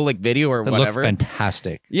a cool like video or whatever. Look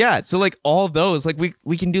fantastic. Yeah, so like all those, like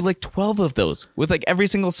we can do like 12 of those with like every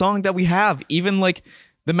single song that we have, even like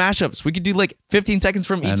the mashups. We could do like 15 seconds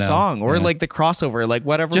from each song, or like the crossover, like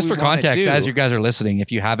whatever. Just we for context, do. as you guys are listening,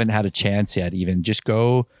 if you haven't had a chance yet, even just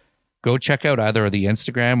go check out either the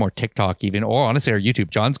Instagram or TikTok, even, or honestly our YouTube.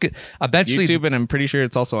 John's eventually YouTube, and I'm pretty sure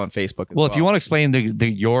it's also on Facebook as well. If you want to explain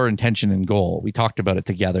your intention and goal, we talked about it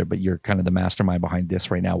together, but you're kind of the mastermind behind this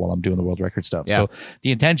right now while I'm doing the world record stuff. Yeah. So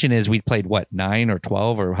the intention is we played what, 9 or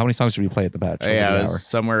 12, or how many songs did we play at the patch? Yeah, it was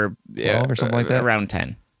somewhere 12 or something like that. Around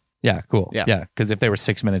 10. Yeah, cool. Yeah, because if they were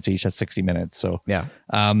 6 minutes each, that's 60 minutes. So yeah,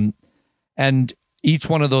 and each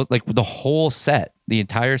one of those, like the whole set, the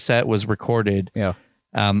entire set was recorded. Yeah.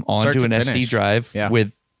 Onto an SD drive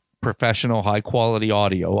with professional high quality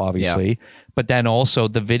audio, obviously, but then also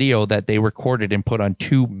the video that they recorded and put on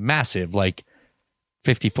 2 massive, like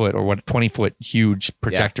 50-foot or 20-foot huge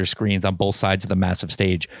projector screens on both sides of the massive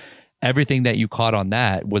stage. Everything that you caught on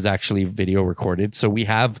that was actually video recorded. So we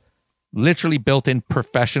have literally built-in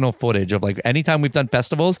professional footage of like anytime we've done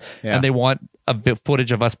festivals and they want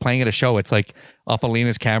footage of us playing at a show, it's like off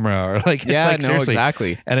Alina's camera or like, it's like, seriously.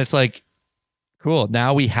 Exactly. And it's like, cool.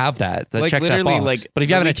 Now we have that. That like checks that box. Like, but if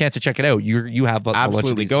you haven't had a chance to check it out, you have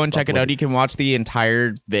absolutely go and check it out. You can watch the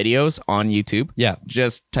entire videos on YouTube. Yeah,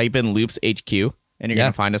 just type in Loops HQ, and you're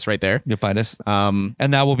gonna find us right there. You'll find us. And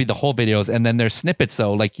that will be the whole videos. And then there's snippets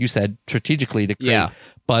though, like you said, strategically to create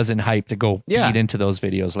buzz and hype to go feed into those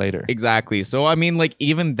videos later. Exactly. So I mean, like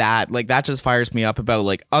even that, like that just fires me up about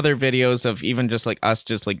like other videos of even just like us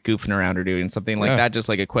just like goofing around or doing something like that, just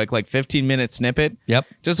like a quick like 15-minute snippet. Yep.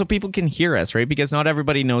 Just so people can hear us, right? Because not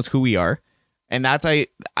everybody knows who we are. And that's I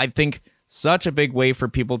think such a big way for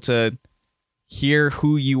people to hear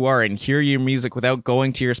who you are and hear your music without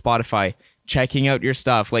going to your Spotify, checking out your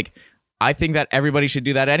stuff. Like I think that everybody should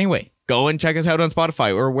do that anyway. Go and check us out on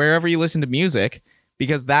Spotify or wherever you listen to music.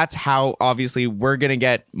 Because that's how, obviously, we're going to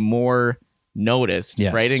get more noticed,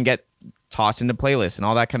 right? And get tossed into playlists and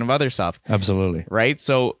all that kind of other stuff. Absolutely. Right?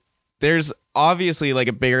 So there's obviously like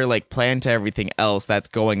a bigger like plan to everything else that's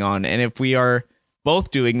going on. And if we are both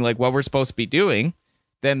doing like what we're supposed to be doing,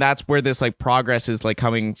 then that's where this like progress is like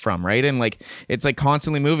coming from, right? And like it's like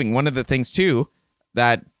constantly moving. One of the things too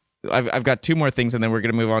that I've got 2 more things and then we're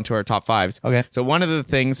going to move on to our top 5s. Okay. So one of the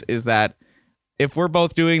things is that if we're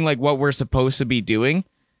both doing like what we're supposed to be doing,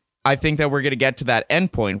 I think that we're going to get to that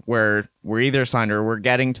end point where we're either signed or we're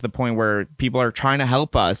getting to the point where people are trying to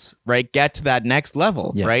help us, right? Get to that next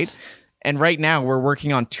level, right? And right now we're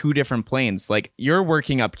working on 2 different planes. Like you're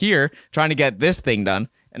working up here trying to get this thing done,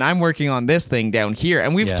 and I'm working on this thing down here.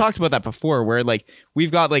 And we've talked about that before where like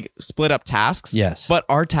we've got like split up tasks, but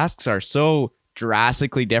our tasks are so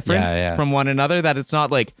drastically different from one another that it's not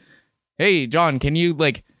like, hey, John, can you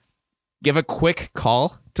like give a quick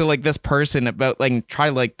call to like this person about like try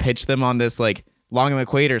to like pitch them on this like Long and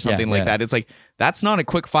McQuaid or something like that. It's like that's not a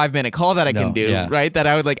quick 5-minute call that I can do, right? That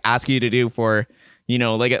I would like ask you to do for, you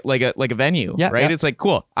know, like a venue, right? It's like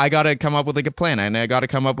cool. I got to come up with like a plan and I got to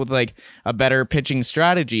come up with like a better pitching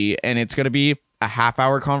strategy, and it's going to be a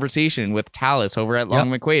half-hour conversation with Talus over at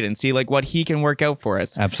Long McQuaid and see like what he can work out for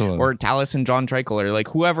us. Absolutely. Or Talus and John Trickle or like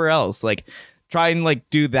whoever else, like try and like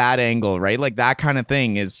do that angle, right? Like that kind of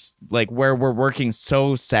thing is like where we're working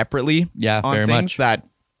so separately on very things much. that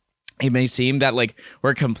it may seem that like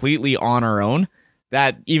we're completely on our own,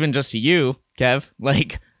 that even just you, Kev,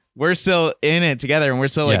 like we're still in it together and we're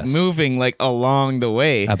still like moving like along the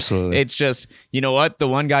way. Absolutely. It's just, you know what? The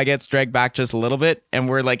one guy gets dragged back just a little bit and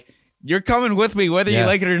we're like, you're coming with me, whether you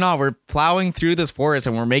like it or not. We're plowing through this forest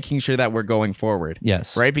and we're making sure that we're going forward.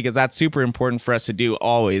 Yes. Right? Because that's super important for us to do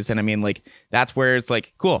always. And I mean, like, that's where it's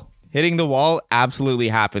like, cool. Hitting the wall absolutely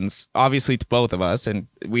happens, obviously, to both of us. And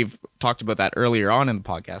we've talked about that earlier on in the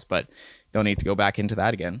podcast, but don't need to go back into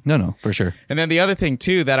that again. No, for sure. And then the other thing,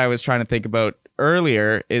 too, that I was trying to think about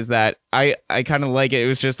earlier is that I kind of like it. It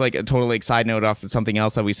was just like a total like side note off of something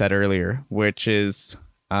else that we said earlier, which is...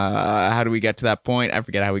 how do we get to that point? I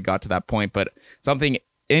forget how we got to that point, but something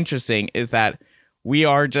interesting is that we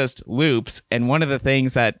are just loops. And one of the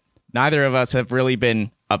things that neither of us have really been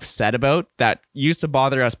upset about that used to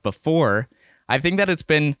bother us before, I think that it's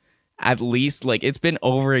been at least like it's been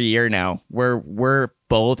over a year now where we're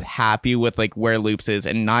both happy with like where loops is.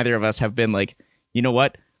 And neither of us have been like, you know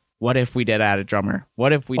what if we did add a drummer?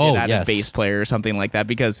 What if we did add a bass player or something like that?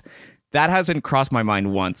 Because that hasn't crossed my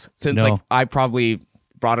mind once since No. like I probably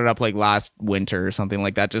brought it up like last winter or something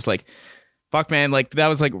like that. Just like, fuck, man, like that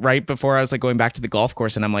was like right before I was like going back to the golf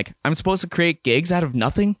course, and I'm like, I'm supposed to create gigs out of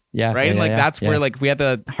nothing, Yeah. right? Yeah, And like yeah, that's yeah. where like we had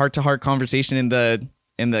the heart-to-heart conversation in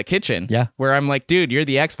the kitchen, Yeah. where I'm like, dude, you're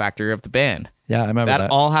the X factor of the band. Yeah, I remember That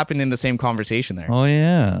that. all happened in the same conversation there. Oh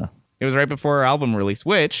yeah. It was right before our album release,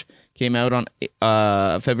 which came out on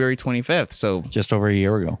February 25th, so Just over a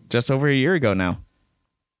year ago. just over a year ago now.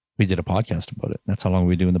 We did a podcast about it. That's how long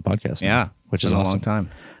we've been doing the podcast now, Yeah, which it's is been awesome. a long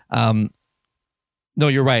time. No,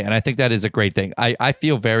 you're right. And I think that is a great thing. I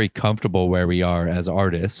feel very comfortable where we are as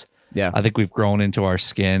artists. Yeah, I think we've grown into our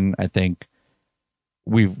skin. I think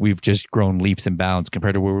we've just grown leaps and bounds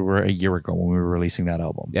compared to where we were a year ago when we were releasing that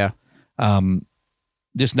album. yeah,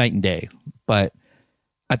 Just night and day. But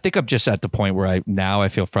I think I'm just at the point where I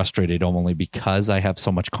feel frustrated only because I have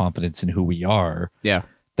so much confidence in who we are yeah,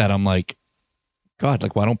 that I'm like, God,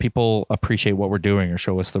 like, why don't people appreciate what we're doing or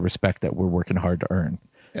show us the respect that we're working hard to earn?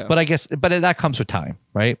 Yeah. But I guess, that comes with time,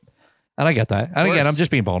 right? And I get that. And again, course. I'm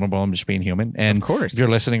just being vulnerable. I'm just being human. And Of course. if you're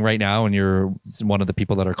listening right now and you're one of the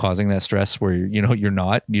people that are causing that stress where, you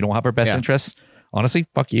don't have our best Yeah. interests, honestly,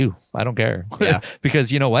 fuck you. I don't care. Yeah.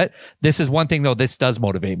 Because you know what? This is one thing though, this does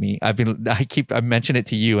motivate me. I mentioned it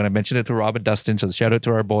to you and I mentioned it to Rob and Dustin. So shout out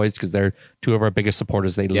to our boys because they're two of our biggest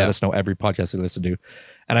supporters. They Yeah. let us know every podcast they listen to.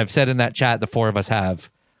 And I've said in that chat, the four of us have,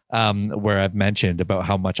 where I've mentioned about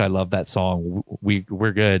how much I love that song.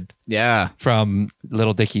 We're good yeah, from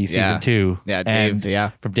Little Dicky season Yeah. 2. yeah, and Dave,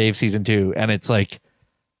 yeah, from Dave season 2. And it's like,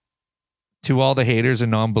 to all the haters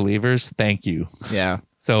and non-believers, thank you. yeah,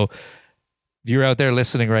 So if you're out there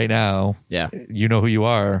listening right now, yeah, you know who you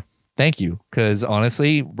are. Thank you. Because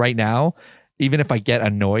honestly, right now, even if I get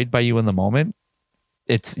annoyed by you in the moment,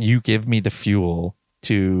 it's you give me the fuel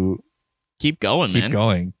to keep going, keep man.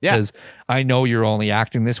 going. Yeah. Because I know you're only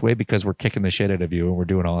acting this way because we're kicking the shit out of you and we're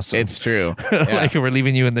doing awesome. It's true. Yeah. like we're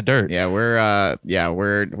leaving you in the dirt. Yeah,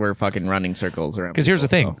 we're fucking running circles around. Because here's the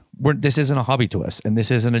people, thing, so. this isn't a hobby to us, and this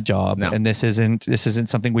isn't a job, No. and this isn't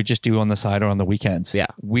something we just do on the side or on the weekends. Yeah.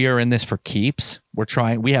 We are in this for keeps.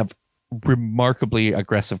 We have remarkably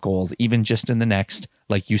aggressive goals, even just in the next,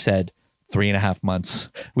 like you said, 3.5 months.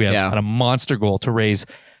 We have a monster goal to raise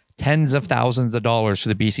tens of thousands of dollars for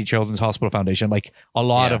the BC Children's Hospital Foundation, like a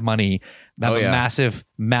lot Yeah. of money. Have a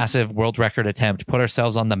massive world record attempt, put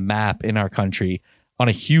ourselves on the map in our country on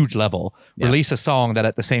a huge level, Yeah. release a song that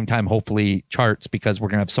at the same time hopefully charts because we're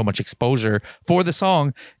going to have so much exposure for the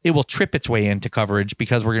song. It will trip its way into coverage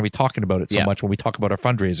because we're going to be talking about it so Yeah. much when we talk about our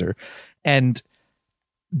fundraiser. And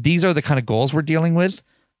these are the kind of goals we're dealing with.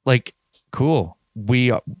 Like, cool.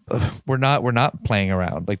 We're not playing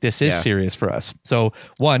around. Like, this is Yeah. serious for us. So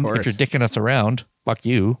one, Of if you're course. dicking us around, fuck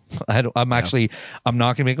you. I'm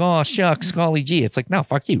not going to be like, oh, shucks, golly gee. It's like, no,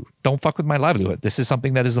 fuck you. Don't fuck with my livelihood. This is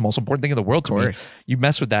something that is the most important thing in the world to me. course. You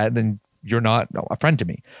mess with that, then you're not a friend to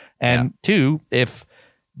me. And two, if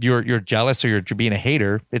you're jealous or you're being a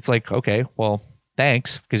hater, it's like, okay, well,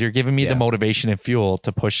 thanks, because you're giving me the Yeah. motivation and fuel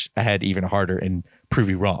to push ahead even harder and prove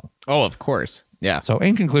you wrong. Oh, of course. Yeah. So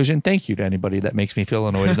in conclusion, thank you to anybody that makes me feel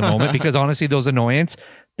annoyed in the moment, because honestly, those annoyance,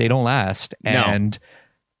 they don't last. No. And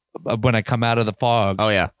when I come out of the fog, Oh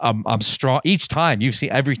yeah. I'm strong each time. You see,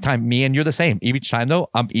 every time, me and you're the same. Each time though,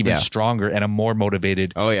 I'm even Yeah. stronger and I'm more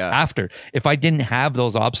motivated. Oh yeah. After, if I didn't have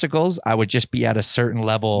those obstacles, I would just be at a certain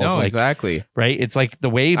level. No, of like, exactly. right? It's like the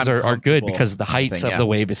waves are good Uncomfortable because the heights something, of the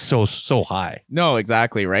wave is so high. No,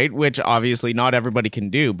 exactly, right? Which obviously not everybody can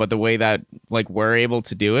do, but the way that like we're able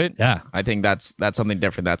to do it, Yeah. I think that's something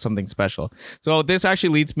different. That's something special. So this actually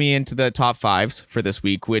leads me into the top 5s for this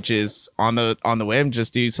week, which is on the whim,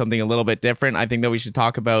 just do something a little bit different. I think that we should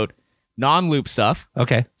talk about non-loop stuff.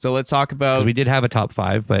 Okay. So let's talk about Because we did have a top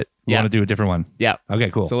 5, but we Yeah. want to do a different one. yeah. Okay,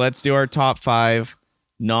 cool. So let's do our top 5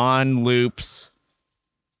 non-loops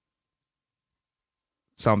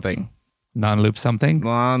something. Non-loop something.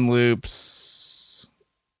 Non-loops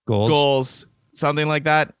Goals. something like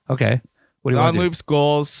that. Okay. What do you want to do? Non-loops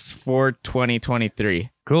goals for 2023.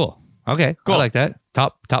 Cool. Okay. Cool. I like that.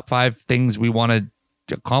 Top 5 things we want to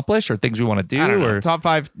accomplish or things we want to do, I don't know. or Top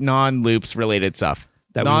 5 non-loops related stuff.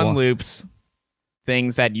 That we want. Non-loops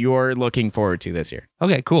things that you're looking forward to this year.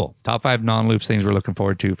 Okay, cool. Top 5 non-loops things we're looking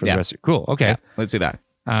forward to for Yeah. the rest of Cool. Okay. Yeah, let's do that.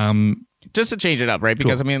 Um Just to change it up, right?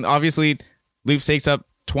 Because I mean, obviously, loops takes up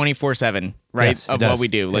 24/7, right? Yes, it of does. what we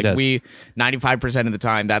do. It Like does. we 95% of the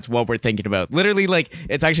time, that's what we're thinking about. Literally, like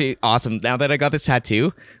it's actually awesome. Now that I got this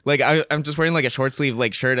tattoo, like I'm just wearing like a short sleeve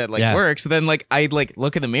like shirt at like Yeah. work. So then like I like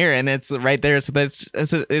look in the mirror and it's right there. So it's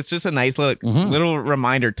just a nice little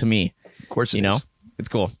reminder to me. of course You know, it's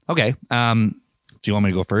cool. Okay. Do you want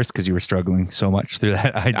me to go first? Because you were struggling so much through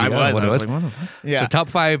that idea. I What it was like, what the fuck? Yeah. So top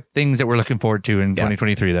 5 things that we're looking forward to in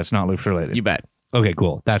 2023 that's not loops related. You bet. Okay,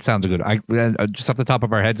 cool. That sounds good. I just off the top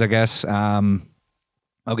of our heads, I guess.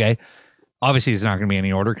 Okay. Obviously, it's not going to be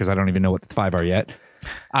any order because I don't even know what the 5 are yet.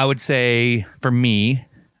 I would say for me,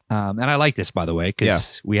 and I like this, by the way,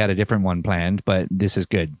 because we had a different one planned, but this is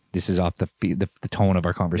good. This is off the tone of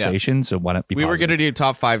our conversation. So why not be We were positive? going to do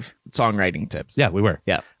top 5 songwriting tips. Yeah, we were.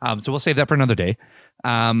 Yeah. So we'll save that for another day.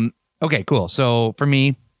 Okay, cool. So for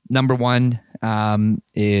me, number 1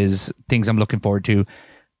 is things I'm looking forward to.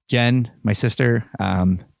 Jen, my sister,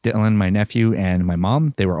 Dylan, my nephew, and my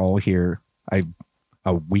mom, they were all here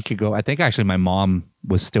a week ago. I think actually my mom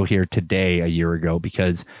was still here today a year ago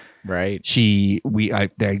because right. they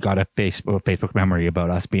got a Facebook memory about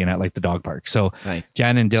us being at like the dog park. So Nice.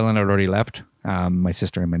 Jen and Dylan had already left, my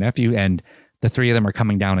sister and my nephew, and the 3 of them are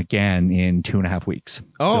coming down again in 2.5 weeks.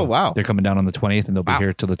 Oh, So wow. They're coming down on the 20th and they'll be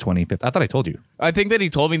here till the 25th. I thought I told you. I think that he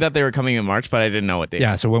told me that they were coming in March, but I didn't know what dates.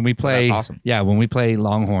 Yeah. So when we play, That's awesome. Yeah, when we play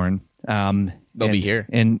Longhorn, They'll be here.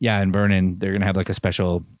 in Vernon, they're gonna have like a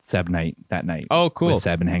special Seb night that night. Oh, cool. With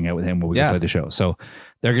Seb and hang out with him while we Yeah. play the show. So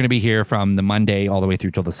they're gonna be here from the Monday all the way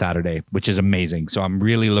through till the Saturday, which is amazing. So I'm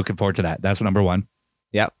really looking forward to that. That's number 1.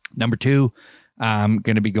 Yeah. Number 2,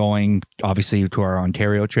 gonna be going obviously to our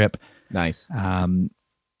Ontario trip. Nice. And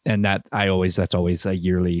that's always a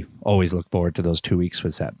yearly, always look forward to those 2 weeks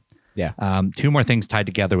with Seb. Yeah. 2 more things tied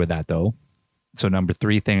together with that though. So number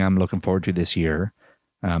 3 thing I'm looking forward to this year,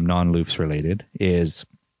 non-loops related, is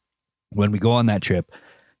when we go on that trip,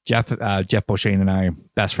 Jeff Beauchesne and I are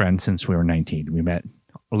best friends since we were 19. We met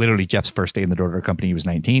literally Jeff's first day in the door company. He was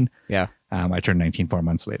 19. Yeah. I turned 19 4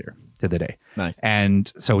 months later to the day. Nice.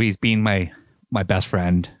 And so he's been my best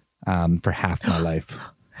friend for half my life.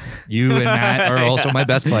 You and Matt are also my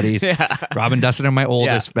best buddies. Yeah. Rob and Dustin are my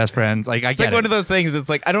oldest best friends. Like I It's get like it. one of those things. It's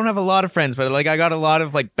like I don't have a lot of friends, but like I got a lot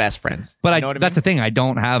of like best friends. But You know what that's the thing. I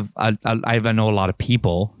don't have. I know a lot of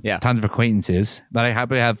people. Yeah. Tons of acquaintances, but I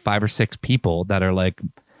happen to have 5 or 6 people that are like,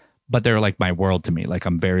 but they're like my world to me. Like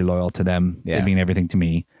I'm very loyal to them. Yeah. They mean everything to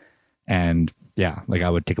me, and yeah, like I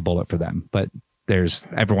would take a bullet for them. But there's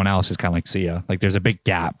everyone else is kind of like see ya. Like there's a big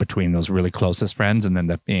gap between those really closest friends and then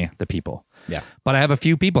the people. Yeah. But I have a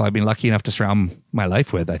few people I've been lucky enough to surround my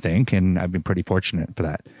life with, I think, and I've been pretty fortunate for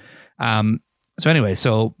that. Anyways,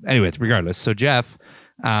 regardless, so Jeff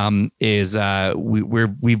is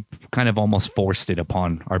we've kind of almost forced it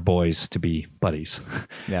upon our boys to be buddies.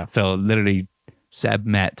 Yeah. So literally, Seb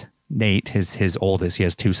met Nate, his oldest. He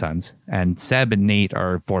has 2 sons, and Seb and Nate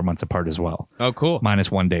are 4 months apart as well. Oh, cool. Minus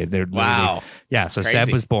 1 day. They're Wow. Yeah. So Crazy. Seb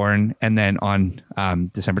was born, and then on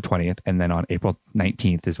December 20th, and then on April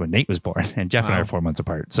 19th is when Nate was born, and Jeff and I Wow. are 4 months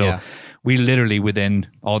apart. So Yeah. we literally within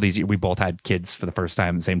all these years, we both had kids for the first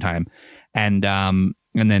time at the same time, and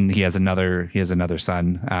then he has another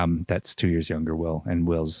son that's 2 years younger, Will, and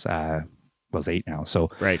Will's 8 now. So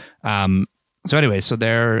Right. So anyway, so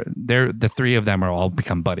they're the 3 of them are all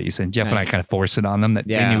become buddies, and Jeff and I Nice. kind of forced it on them that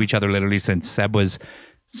Yeah. they knew each other literally since Seb was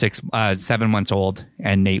 7 months old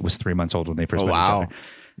and Nate was 3 months old when they first Oh, met wow. each other.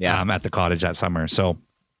 Yeah. At the cottage that summer. So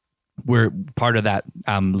we're part of that.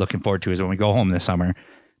 I'm looking forward to is when we go home this summer.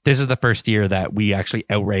 This is the first year that we actually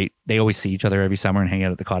outright. They always see each other every summer and hang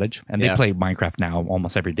out at the cottage, and they Yeah. play Minecraft now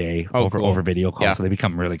almost every day Oh, cool. over video calls. Yeah. So they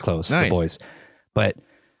become really close, Nice. the boys. But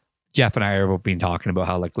Jeff and I have been talking about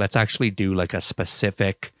how like let's actually do like a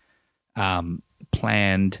specific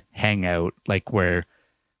planned hangout, like where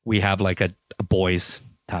we have like a boys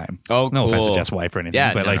time. Oh, No offense to cool. Jeff's wife or anything,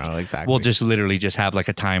 Yeah, but no, like no, exactly. we'll just literally just have like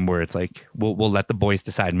a time where it's like we'll let the boys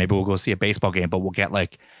decide. Maybe we'll go see a baseball game, but we'll get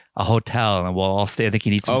like a hotel and we'll all stay. I think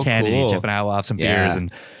you need some Oh, candy. cool. Jeff and I will have some Yeah. beers,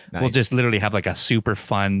 and we'll Nice. just literally have like a super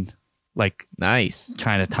fun like Nice.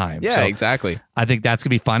 kind of time. Yeah, So exactly. I think that's gonna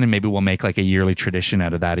be fun, and maybe we'll make like a yearly tradition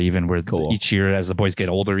out of that. Even where Cool. each year, as the boys get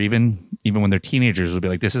older, even when they're teenagers, will be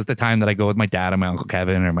like, this is the time that I go with my dad and my uncle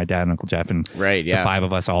Kevin, or my dad and Uncle Jeff, and Right. the Yeah. 5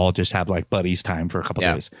 of us all just have like buddies time for a couple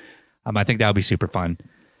Yeah. days. I think that would be super fun.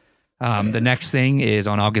 The next thing is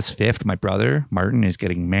on August 5th, my brother Martin is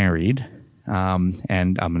getting married, and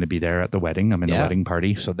I'm going to be there at the wedding. I'm in the Yeah. wedding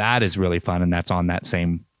party, so that is really fun, and that's on that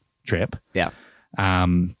same trip. Yeah.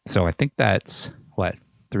 So I think that's what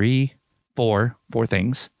 4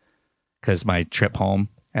 things, because my trip home,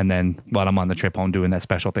 and then while I'm on the trip home doing that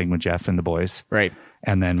special thing with Jeff and the boys, Right.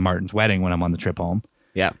 and then Martin's wedding when I'm on the trip home,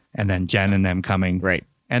 Yeah. and then Jen and them coming, Right.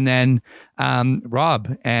 and then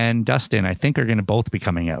Rob and Dustin I think are going to both be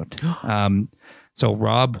coming out. So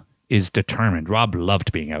Rob is determined. Rob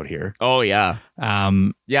loved being out here. Oh yeah.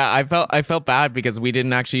 Yeah, I felt bad because we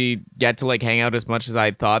didn't actually get to like hang out as much as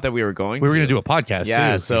I thought that we were going. We were going to do a podcast.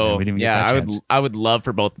 Yeah, too, so we didn't get yeah, that chance. I would love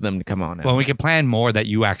for both of them to come on. Well, we can plan more that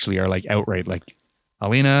you actually are like outright like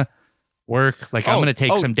Alina. Work like I'm going to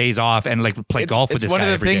take some days off and like play golf with this guy. It's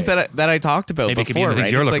one of the things that I talked about Maybe before. It could be the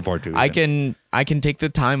things you're looking like, forward to. I can take the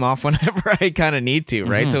time off whenever I kind of need to,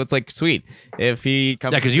 right? So it's like sweet if he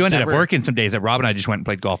comes. Yeah, because you ended up working some days that Rob and I just went and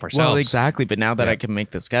played golf ourselves. Well, exactly. But now that I can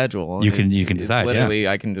make the schedule, you can decide. Literally,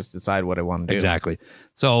 I can just decide what I want to do. Exactly.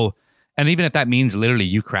 So, and even if that means literally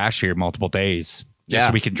you crash here multiple days. Just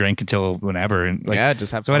so we can drink until whenever and like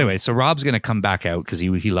just have so fun. Anyway, so Rob's gonna come back out because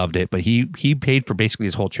he loved it, but he paid for basically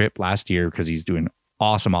his whole trip last year because he's doing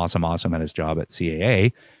awesome at his job at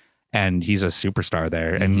CAA, and he's a superstar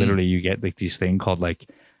there. And literally, you get like these thing called like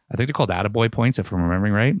I think they're called Attaboy points if I'm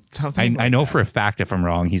remembering right. I know for a fact if I'm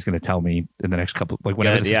wrong, he's gonna tell me in the next couple like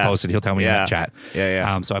whenever this is posted, he'll tell me in that chat.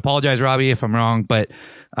 So I apologize, Robbie, if I'm wrong, but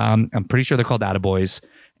I'm pretty sure they're called Attaboys,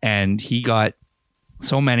 and he got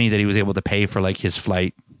so many that he was able to pay for like his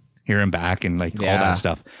flight here and back and like all that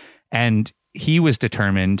stuff. And he was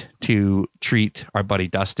determined to treat our buddy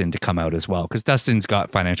Dustin to come out as well. Cause Dustin's got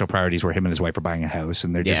financial priorities where him and his wife are buying a house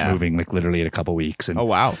and they're just moving like literally in a couple weeks. And oh,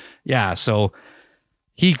 wow. Yeah. So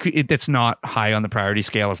it's not high on the priority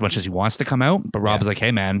scale as much as he wants to come out, but Rob's like,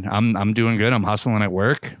 hey man, I'm doing good. I'm hustling at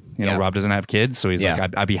work. You know, Rob doesn't have kids. So he's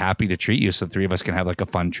like, I'd be happy to treat you. So the three of us can have like a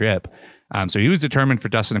fun trip. So he was determined for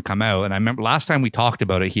Dustin to come out. And I remember last time we talked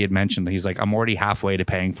about it, he had mentioned, he's like, I'm already halfway to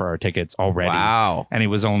paying for our tickets already. Wow. And he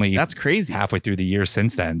was only that's crazy halfway through the year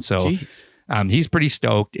since then. So he's pretty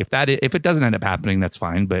stoked. If it doesn't end up happening, that's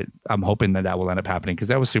fine. But I'm hoping that will end up happening because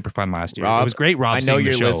that was super fun last year. Rob, it was great, Rob. I know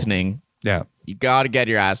you're listening. Yeah. You got to get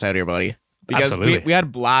your ass out here, buddy. Because we had a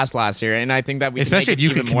blast last year. And I think that we especially can if you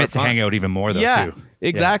can commit to hang out even more, though, too.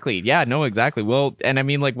 Exactly. Yeah, no, exactly. Well, and I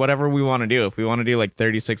mean, like, whatever we want to do. If we want to do like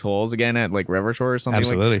 36 holes again at like River Shore or something,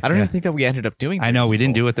 absolutely. Like, I don't even think that we ended up doing. I know we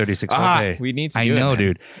didn't do a 36 hole day. We need to. I know, it,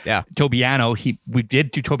 dude. Yeah, Tobiano. We did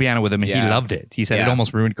do Tobiano with him, and he loved it. He said it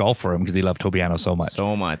almost ruined golf for him because he loved Tobiano so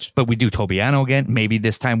much. But we do Tobiano again. Maybe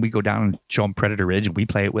this time we go down and show him Predator Ridge and we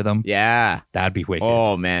play it with him. Yeah, that'd be wicked.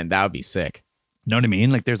 Oh man, that would be sick. Know what I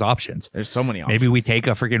mean? Like there's options. There's so many options. Maybe we take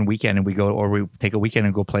a freaking weekend and we take a weekend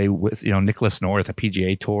and go play with, Nicholas North, a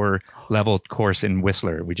PGA Tour level course in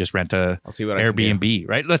Whistler. We just rent a Airbnb,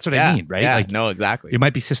 right? That's what I mean, right? Yeah, like, no, exactly. It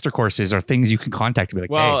might be sister courses or things you can contact and be like,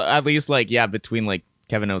 well, hey. At least like, between like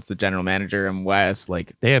Kevin Oates, the general manager, and Wes,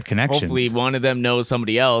 like they have connections. Hopefully one of them knows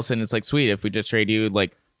somebody else and it's like, sweet, if we just trade you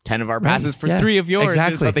like 10 of our passes for 3 of yours.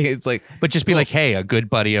 Exactly. Or something, it's like, but just be like, hey, a good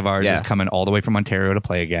buddy of ours is coming all the way from Ontario to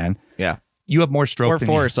play again. Yeah. You have more stroke than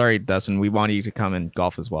four. Sorry, Dustin. We want you to come and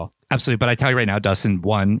golf as well. Absolutely. But I tell you right now, Dustin,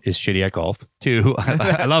 1, is shitty at golf. 2,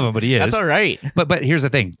 I love him, but he is. That's all right. But here's the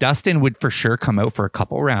thing. Dustin would for sure come out for a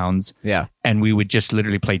couple rounds. Yeah. And we would just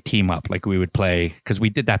literally play team up. Like we would play, because we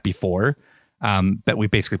did that before. But we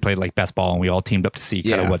basically played like best ball and we all teamed up to see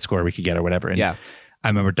kind of what score we could get or whatever. And I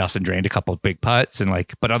remember Dustin drained a couple of big putts and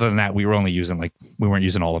but other than that, we weren't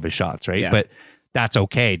using all of his shots, right? Yeah. But that's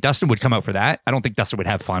okay. Dustin would come out for that. I don't think Dustin would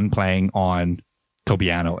have fun playing on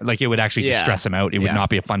Tobiano. Like it would actually just stress him out. It would not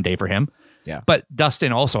be a fun day for him. Yeah. But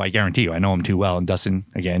Dustin also, I guarantee you, I know him too well. And Dustin,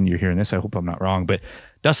 again, you're hearing this. I hope I'm not wrong, but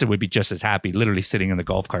Dustin would be just as happy, literally sitting in the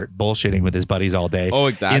golf cart, bullshitting with his buddies all day. Oh,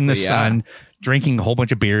 exactly. In the sun, drinking a whole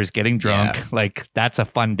bunch of beers, getting drunk. Yeah. Like that's a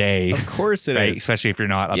fun day. Of course it right? is. Especially if you're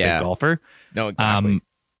not a big golfer. No, exactly.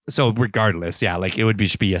 So regardless, like it would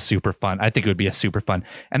just be a super fun. I think it would be a super fun.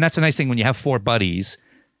 And that's a nice thing when you have 4 buddies,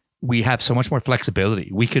 we have so much more flexibility.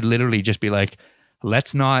 We could literally just be like,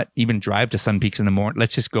 let's not even drive to Sun Peaks in the morning.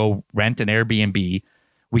 Let's just go rent an Airbnb.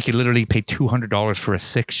 We could literally pay $200 for a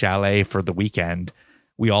 6 chalet for the weekend.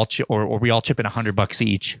 We all or we all chip in $100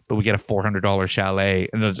 each, but we get a $400 chalet,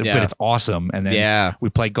 but it's awesome. And then we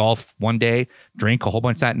play golf one day, drink a whole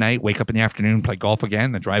bunch that night, wake up in the afternoon, play golf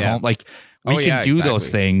again, then drive home. Like we can do those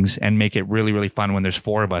things and make it really, really fun when there's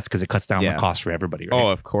 4 of us because it cuts down the cost for everybody. Right? Oh,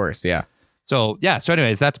 of course, yeah. So so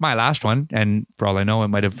anyways, that's my last one, and for all I know, I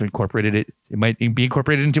might have incorporated it. It might be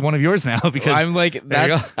incorporated into one of yours now because I'm like,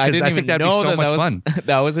 I didn't even know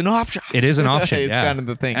that was an option. It is an option. It's kind of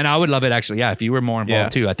the thing, and I would love it actually. Yeah, if you were more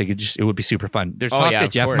involved too, I think it would be super fun. There's talk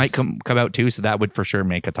that Jeff might come out too, so that would for sure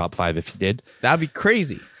make a top 5 if he did. That'd be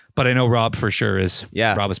crazy. But I know Rob for sure is.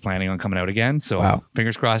 Yeah, Rob is planning on coming out again. So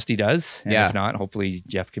fingers crossed he does. And if not, hopefully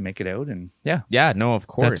Jeff can make it out. And no, of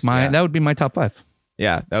course. That would be my top 5.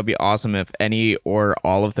 Yeah, that would be awesome if any or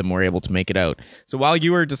all of them were able to make it out. So while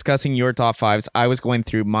you were discussing your top 5s, I was going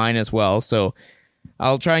through mine as well. So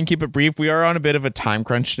I'll try and keep it brief. We are on a bit of a time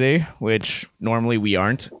crunch today, which normally we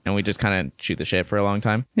aren't, and we just kind of shoot the shit for a long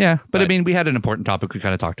time. Yeah, but I mean, we had an important topic we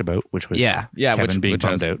kind of talked about, which was Kevin being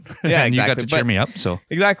bummed out. Yeah, and exactly. you got to cheer me up. So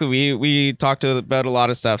exactly, we talked about a lot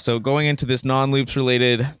of stuff. So going into this non-loops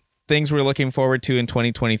related things we're looking forward to in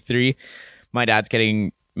 2023, my dad's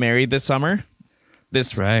getting married this summer.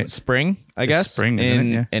 This spring, I guess, spring,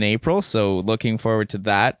 isn't it? In April. So looking forward to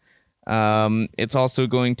that. It's also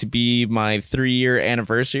going to be my 3-year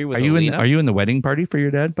anniversary with Alina. Are you in the wedding party for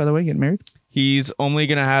your dad, by the way, getting married? He's only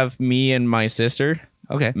gonna have me and my sister,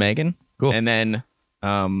 Megan. Cool. And then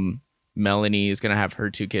Melanie is gonna have her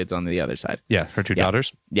 2 kids on the other side. Yeah, her 2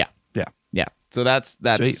 daughters. Yeah. So that's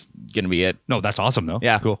Sweet. gonna be it. No, that's awesome though.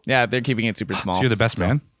 Yeah, cool. Yeah, they're keeping it super small. So you're the best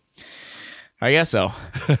man. I guess so.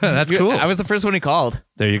 That's cool. I was the first one he called.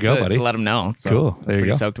 There you go, buddy. To let him know. So cool. I was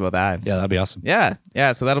pretty stoked about that. Yeah, that'd be awesome. Yeah.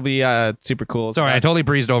 So that'll be super cool. Sorry, I totally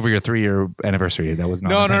breezed over your 3-year anniversary. That was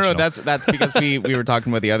not No. intentional. That's because we were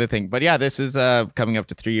talking about the other thing. But yeah, this is coming up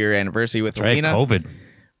to 3-year anniversary with Alina. Alina. COVID.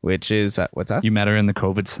 Which is what's that? You met her in the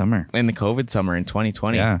COVID summer. In the COVID summer in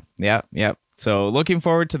 2020. Yeah. So looking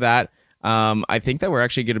forward to that. I think that we're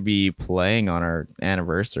actually going to be playing on our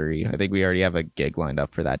anniversary. I think we already have a gig lined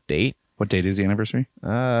up for that date. What date is the anniversary?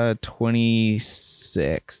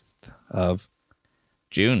 26th of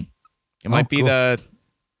June. It might be the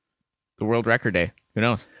world record day. Who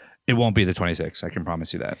knows? It won't be the 26th. I can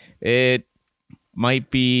promise you that. It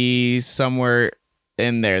might be somewhere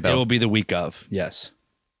in there, though. It will be the week of. Yes.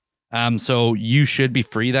 So you should be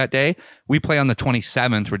free that day. We play on the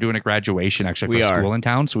 27th. We're doing a graduation actually for a school in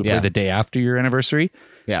town. So we play the day after your anniversary.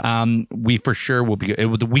 Yeah. We for sure will be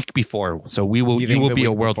the week before. So you will be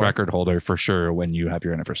a world record holder for sure when you have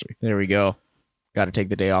your anniversary. There we go. Got to take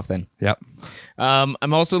the day off then. Yep.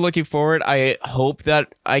 I'm also looking forward. I hope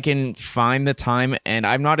that I can find the time, and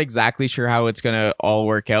I'm not exactly sure how it's going to all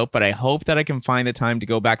work out, but I hope that I can find the time to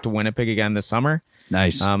go back to Winnipeg again this summer.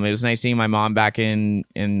 Nice. It was nice seeing my mom back in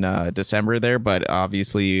December there, but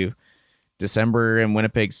obviously December in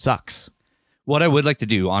Winnipeg sucks. What I would like to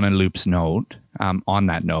do on a loops note, on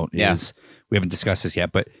that note, is we haven't discussed this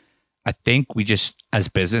yet, but I think we just, as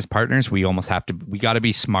business partners, we almost have to, we got to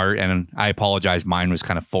be smart. And I apologize, mine was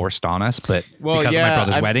kind of forced on us, but because of my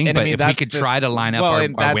brother's wedding. But if we could try to line up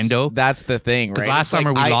our window. That's the thing, right? Because last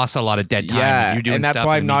summer we lost a lot of dead time. Yeah, you doing and that's stuff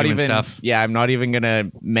why I'm not even, stuff. Yeah, I'm not even going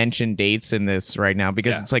to mention dates in this right now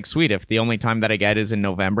because it's like, sweet, if the only time that I get is in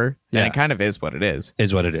November, then it kind of is what it is.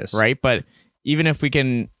 Is what it is. Right? But even if we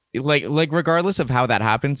can, like regardless of how that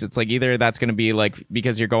happens, it's like either that's going to be like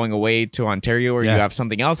because you're going away to Ontario or you have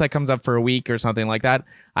something else that comes up for a week or something like that.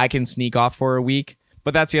 I can sneak off for a week.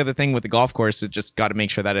 But that's the other thing with the golf course. It's just got to make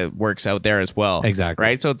sure that it works out there as well. Exactly.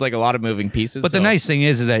 Right? So it's like a lot of moving pieces. But the nice thing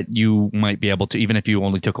is that you might be able to, even if you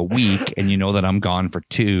only took a week and you know that I'm gone for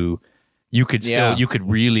 2, you could still, you could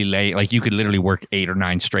really you could literally work 8 or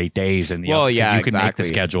 9 straight days. And you could make the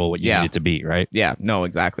schedule what you need it to be, right? Yeah, no,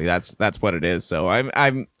 exactly. That's what it is. So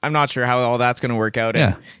I'm not sure how all that's going to work out.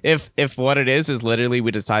 And if what it is literally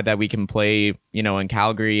we decide that we can play, in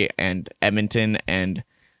Calgary and Edmonton and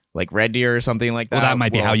like Red Deer or something like that. Well, that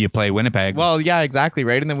might be how you play Winnipeg. Well, yeah, exactly,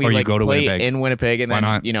 right. And then we go to play Winnipeg. in Winnipeg, and then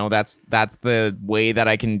that's the way that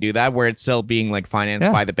I can do that, where it's still being like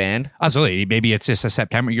financed by the band. Absolutely. Maybe it's just a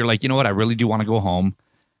September. You're like, you know what? I really do want to go home.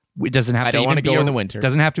 It doesn't have I to don't even want to be go in the winter.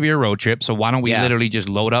 Doesn't have to be a road trip. So why don't we literally just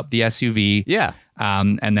load up the SUV? Yeah.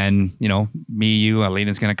 And then me, you,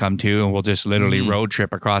 Alina's gonna come too, and we'll just literally road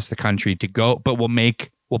trip across the country to go. But we'll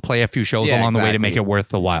play a few shows along the way to make it worth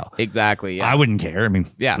the while. Exactly. Yeah. I wouldn't care. I mean,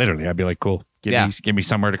 literally, I'd be like, cool. Give me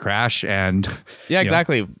somewhere to crash and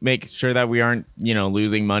exactly. Make sure that we aren't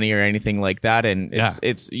losing money or anything like that. And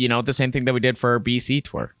it's the same thing that we did for our BC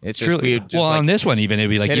tour. It's just truly. On this one even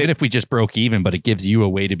it'd be like even if we just broke even, but it gives you a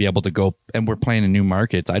way to be able to go and we're playing in new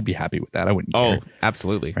markets. I'd be happy with that. I wouldn't care. Oh,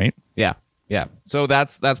 absolutely. Right? Yeah. Yeah. So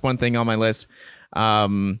that's one thing on my list.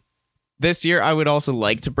 This year I would also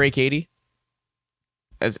like to break 80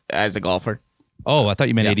 as a golfer. Oh, I thought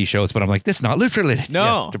you meant 80 shows, but I'm like, this is not loops related. No,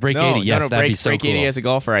 yes, to break 80. Yes, that'd be so break cool. 80 as a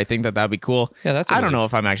golfer. I think that'd be cool. Yeah, I don't know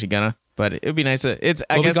if I'm actually gonna, but it'd be nice. I guess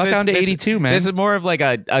we got down to 82, man. This is more of like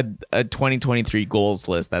a 2023 goals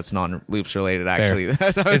list that's non-loops related. Actually,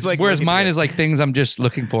 so I was like, whereas mine is like things I'm just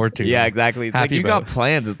looking forward to. Yeah, exactly. It's like you got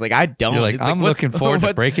plans. It's like I don't. You're like, it's I'm looking forward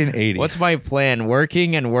to breaking 80. What's my plan?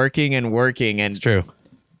 Working and working and working, and it's true.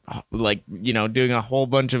 Like doing a whole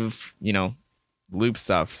bunch of loop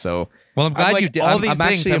stuff. So Well, I'm glad like, you did. all I'm these things,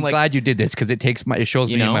 actually I'm like- glad you did this because it shows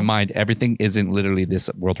me You in my know? mind everything isn't literally this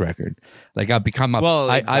world record. Like I've become Well,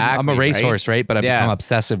 I'm a exactly, racehorse, right? But I've Yeah. become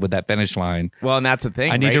obsessive with that finish line. Well, and that's the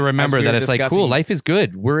thing. I need to right? remember As we that were it's like, cool, discussing- life is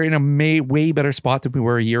good. We're in a way better spot than we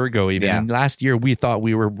were a year ago. Even Yeah. And last year, we thought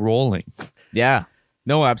we were rolling. Yeah.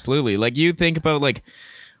 No, absolutely. Like you think about like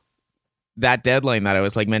that deadline that I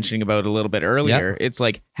was like mentioning about a little bit earlier. It's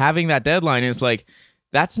like having that deadline is like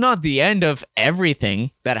that's not the end of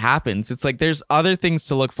everything that happens. It's like there's other things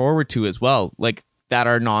to look forward to as well, like that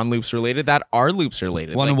are non-loops related, that are loops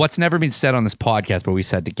related. One like, what's never been said on this podcast, but we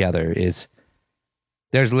said together is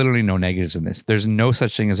there's literally no negatives in this. There's no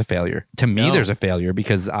such thing as a failure. To me, No. there's a failure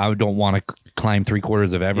because I don't want to climb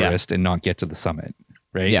 3/4 of Everest and not get to the summit,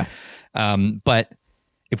 right? Yeah. But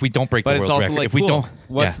if we don't break but the it's world also record, like, if we cool, don't,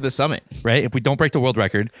 what's yeah, the summit? right? If we don't break the world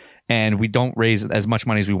record and we don't raise as much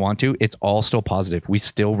money as we want to, it's all still positive. We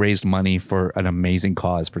still raised money for an amazing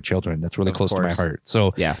cause for children. That's really Of close to my course. heart.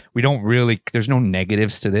 So Yeah. we don't really, there's no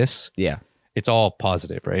negatives to this. Yeah. It's all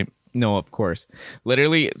positive, right? No, of course.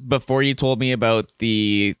 Literally, before you told me about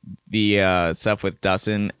the stuff with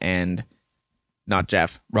Dustin and not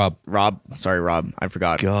Jeff, Rob. Sorry, Rob. I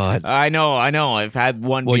forgot. God. I know. I've had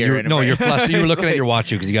one Well, beer. you're flustered. You were It's looking like- at your watch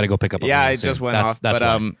because you got to go pick up. A Yeah, meal it soon. just went That's- off. That's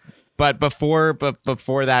but why. but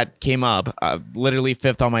before that came up, literally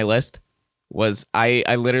fifth on my list was I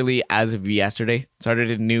literally as of yesterday started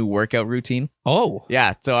a new workout routine. Oh,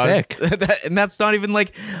 Yeah, so Sick. and that's not even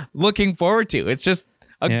like looking forward to. It's just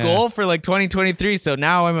a Yeah. goal for like 2023. So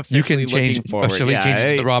now I'm you officially can change looking forward. officially Yeah,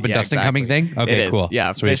 change the Rob and yeah, Dustin exactly. coming thing. Okay, It is. cool.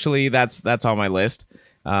 Yeah, Sweet. officially that's on my list.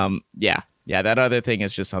 Yeah. That other thing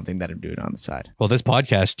is just something that I'm doing on the side. Well, this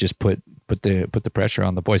podcast just put the pressure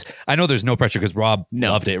on the boys. I know there's no pressure because Rob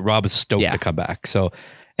loved it. Rob was stoked Yeah. to come back. So,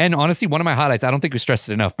 and honestly, one of my highlights, I don't think we stressed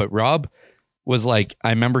it enough, but Rob was I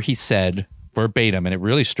remember he said verbatim, and it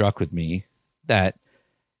really struck with me that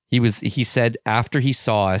he said after he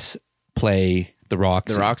saw us play the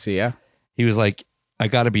Roxy, The Roxy, yeah. he was like, I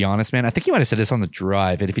got to be honest, man. I think he might have said this on the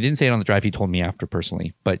drive. And if he didn't say it on the drive, he told me after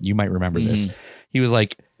personally, but you might remember this. He was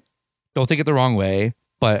like, don't take it the wrong way,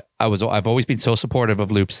 but I've always been so supportive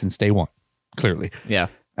of loops since day one, clearly. Yeah.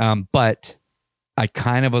 But I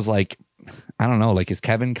kind of was like, I don't know, is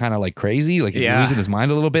Kevin kind of crazy? Is he Yeah. losing his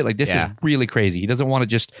mind a little bit? This Yeah. is really crazy. He doesn't want to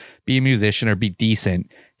just be a musician or be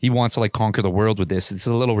decent. He wants to conquer the world with this. It's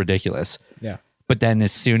a little ridiculous. Yeah. But then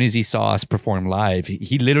as soon as he saw us perform live,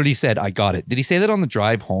 he literally said, I got it. Did he say that on the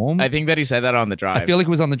drive home? I think that he said that on the drive. I feel like it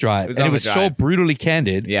was on the drive. was And on it the was so drive. brutally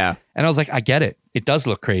candid. Yeah. And I was like, I get it. It does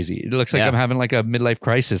look crazy. It looks like Yeah. I'm having a midlife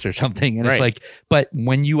crisis or something. And Right. it's but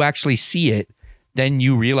when you actually see it, then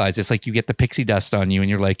you realize it's you get the pixie dust on you and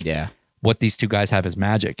you're like, Yeah. what these two guys have is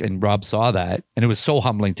magic. And Rob saw that. And it was so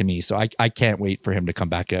humbling to me. So I can't wait for him to come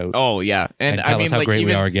back out Oh, yeah. and And tell I mean, us how great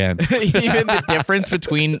we are again. even the difference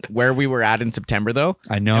between where we were at in September, though.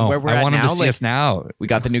 I know. And where we're I at want him now, to see us now. We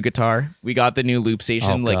got the new guitar. We got the new loop Oh,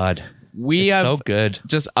 station. God. We It's have so good.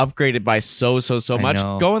 just upgraded by so much.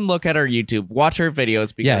 know. Go and look at our YouTube. Watch our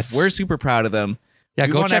videos because Yes. we're super proud of them. Yeah,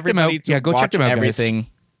 We go want check them out. everybody to Yeah, go check watch them out, guys. everything.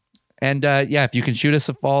 And if you can shoot us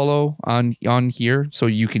a follow on here so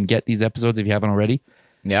you can get these episodes if you haven't already.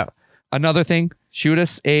 Yeah. Another thing, shoot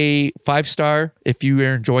us a 5-star if you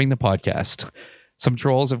are enjoying the podcast. Some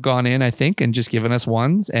trolls have gone in, I think, and just given us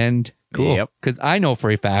ones. And cool. Yep. Because I know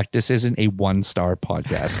for a fact this isn't a 1-star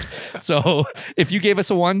podcast. So if you gave us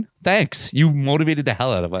a 1, thanks. You motivated the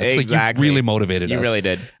hell out of us. Exactly. You really motivated You us. really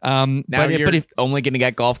did. Now Now you're but if, only going to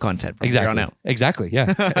get golf content from here on exactly. out. Exactly. Yeah.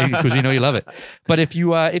 Because we know you love it. But if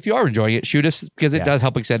you are enjoying it, shoot us because it Yeah. does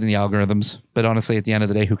help extend in the algorithms. But honestly, at the end of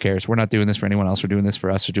the day, who cares? We're not doing this for anyone else. We're doing this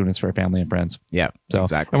for us. We're doing this for our family and friends. Yeah, So,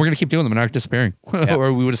 exactly. And we're going to keep doing them and aren't disappearing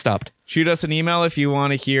or we would have stopped. Shoot us an email if you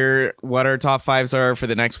want to hear what our top 5s are for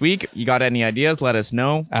the next week. You got any ideas? Let us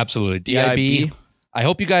know. Absolutely. DIB. I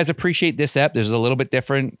hope you guys appreciate this ep. This is a little bit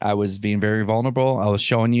different. I was being very vulnerable. I was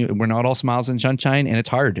showing you we're not all smiles and sunshine and it's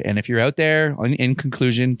hard. And if you're out there in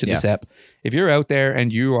conclusion to this ep, if you're out there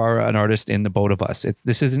and you are an artist in the boat of us,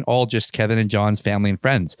 this isn't all just Kevin and John's family and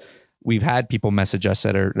friends. We've had people message us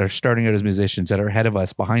that are starting out as musicians that are ahead of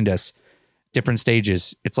us, behind us, different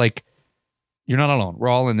stages. It's you're not alone. We're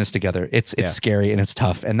all in this together. It's scary and it's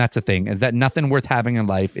tough. And that's the thing is that nothing worth having in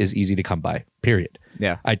life is easy to come by, period.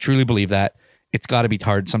 Yeah. I truly believe that. It's got to be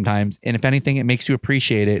hard sometimes. And if anything, it makes you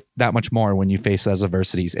appreciate it that much more when you face those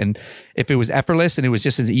adversities. And if it was effortless and it was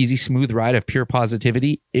just an easy, smooth ride of pure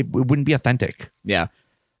positivity, it wouldn't be authentic. Yeah.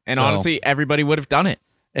 And So- honestly, everybody would have done it.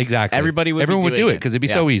 Exactly. Everybody would be Everyone would doing do it it. because it'd be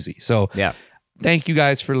Yeah. so easy. So Yeah. thank you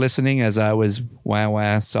guys for listening as I was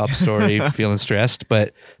sob story, feeling stressed.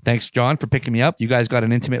 But thanks, John, for picking me up. You guys got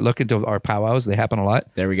an intimate look into our powwows. They happen a lot.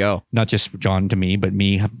 There we go. Not just John to me, but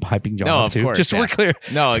me hyping John up too. Course, just so we're clear.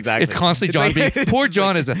 No, exactly. It's constantly John being, poor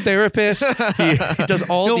John is a therapist. He does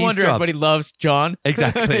all these jobs. No wonder everybody loves John.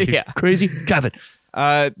 Exactly. Yeah. Crazy Kevin.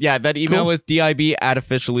 Yeah, that email Cool. was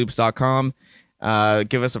dib@officialloops.com.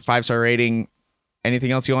 Give us a 5-star rating.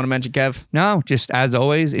 Anything else you want to mention, Kev? No, just as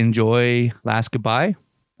always, enjoy Last Goodbye.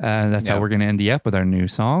 That's how we're going to end the ep with our new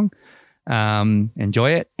song.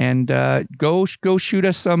 Enjoy it, and go shoot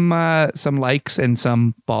us some likes and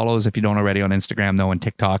some follows if you don't already on Instagram, though, and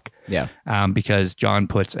TikTok. Yeah. Because John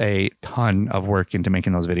puts a ton of work into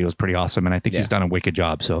making those videos. Pretty awesome, and I think he's done a wicked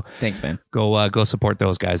job. So thanks, man. Go support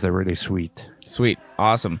those guys. They're really sweet. Sweet.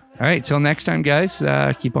 Awesome. All right, till next time, guys.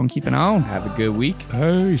 Keep on keeping on. Have a good week.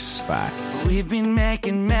 Peace. Bye. We've been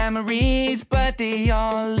making memories, but they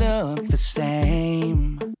all look the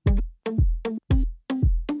same.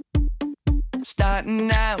 Starting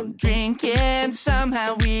out drinking,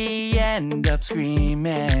 somehow we end up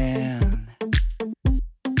screaming.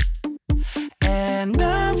 And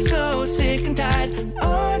I'm so sick and tired,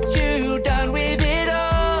 aren't you done with it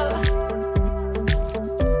all?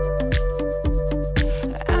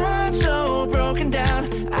 I'm so broken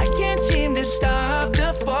down, I can't seem to stop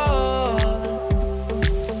the fall.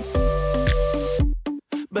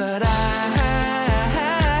 But I'm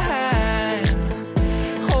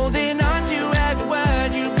holding on to every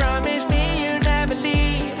word you promised me you'd never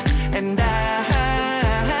leave. And I'm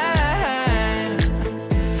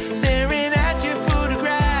staring at your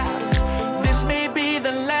photographs. This may be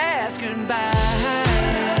the last goodbye.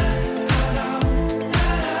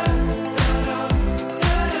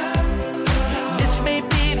 This may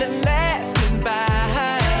be the last goodbye.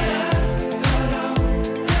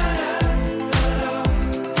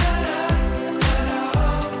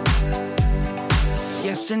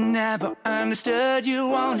 Yes, I never understood you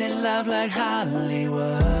wanted love like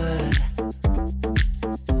Hollywood.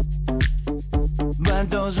 But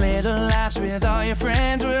those little laughs with all your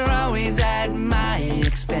friends were always at my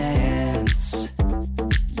expense.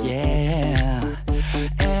 Yeah.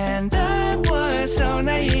 And I was so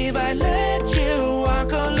naive, I let you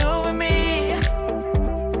walk all over me.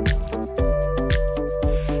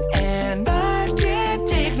 And I can't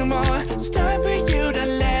take no more. It's time for you to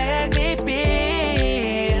let me be.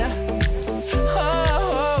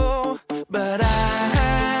 Oh, but I'm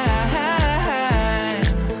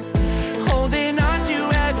holding on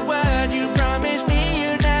to every word you promised me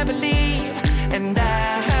you'd never leave. And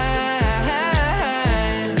I'm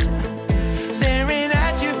staring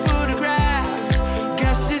at your photographs.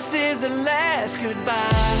 Guess this is the last goodbye.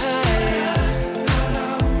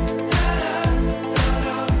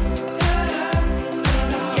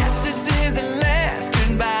 Yes, this is the last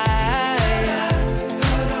goodbye.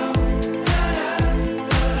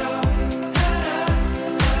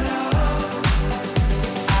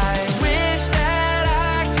 I wish that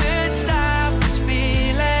I could stop this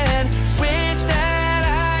feeling. Wish that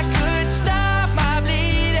I could stop my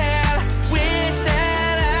bleeding. Wish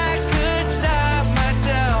that I could stop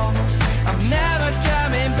myself. I'm never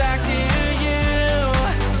coming back to you.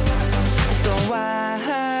 So I'm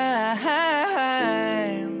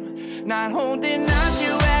not holding on to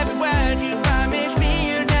every word you promised me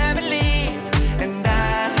you'd never leave. And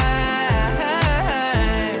I'm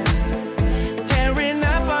tearing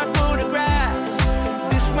up our photographs.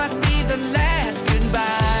 This must be the last goodbye.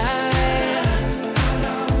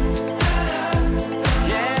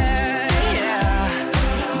 Yeah.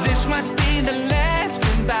 This must be the last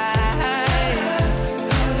goodbye.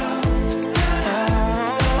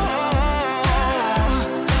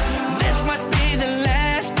 This must be the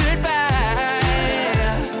last goodbye.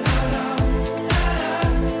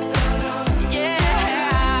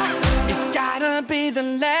 Yeah, it's gotta be the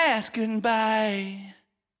last goodbye.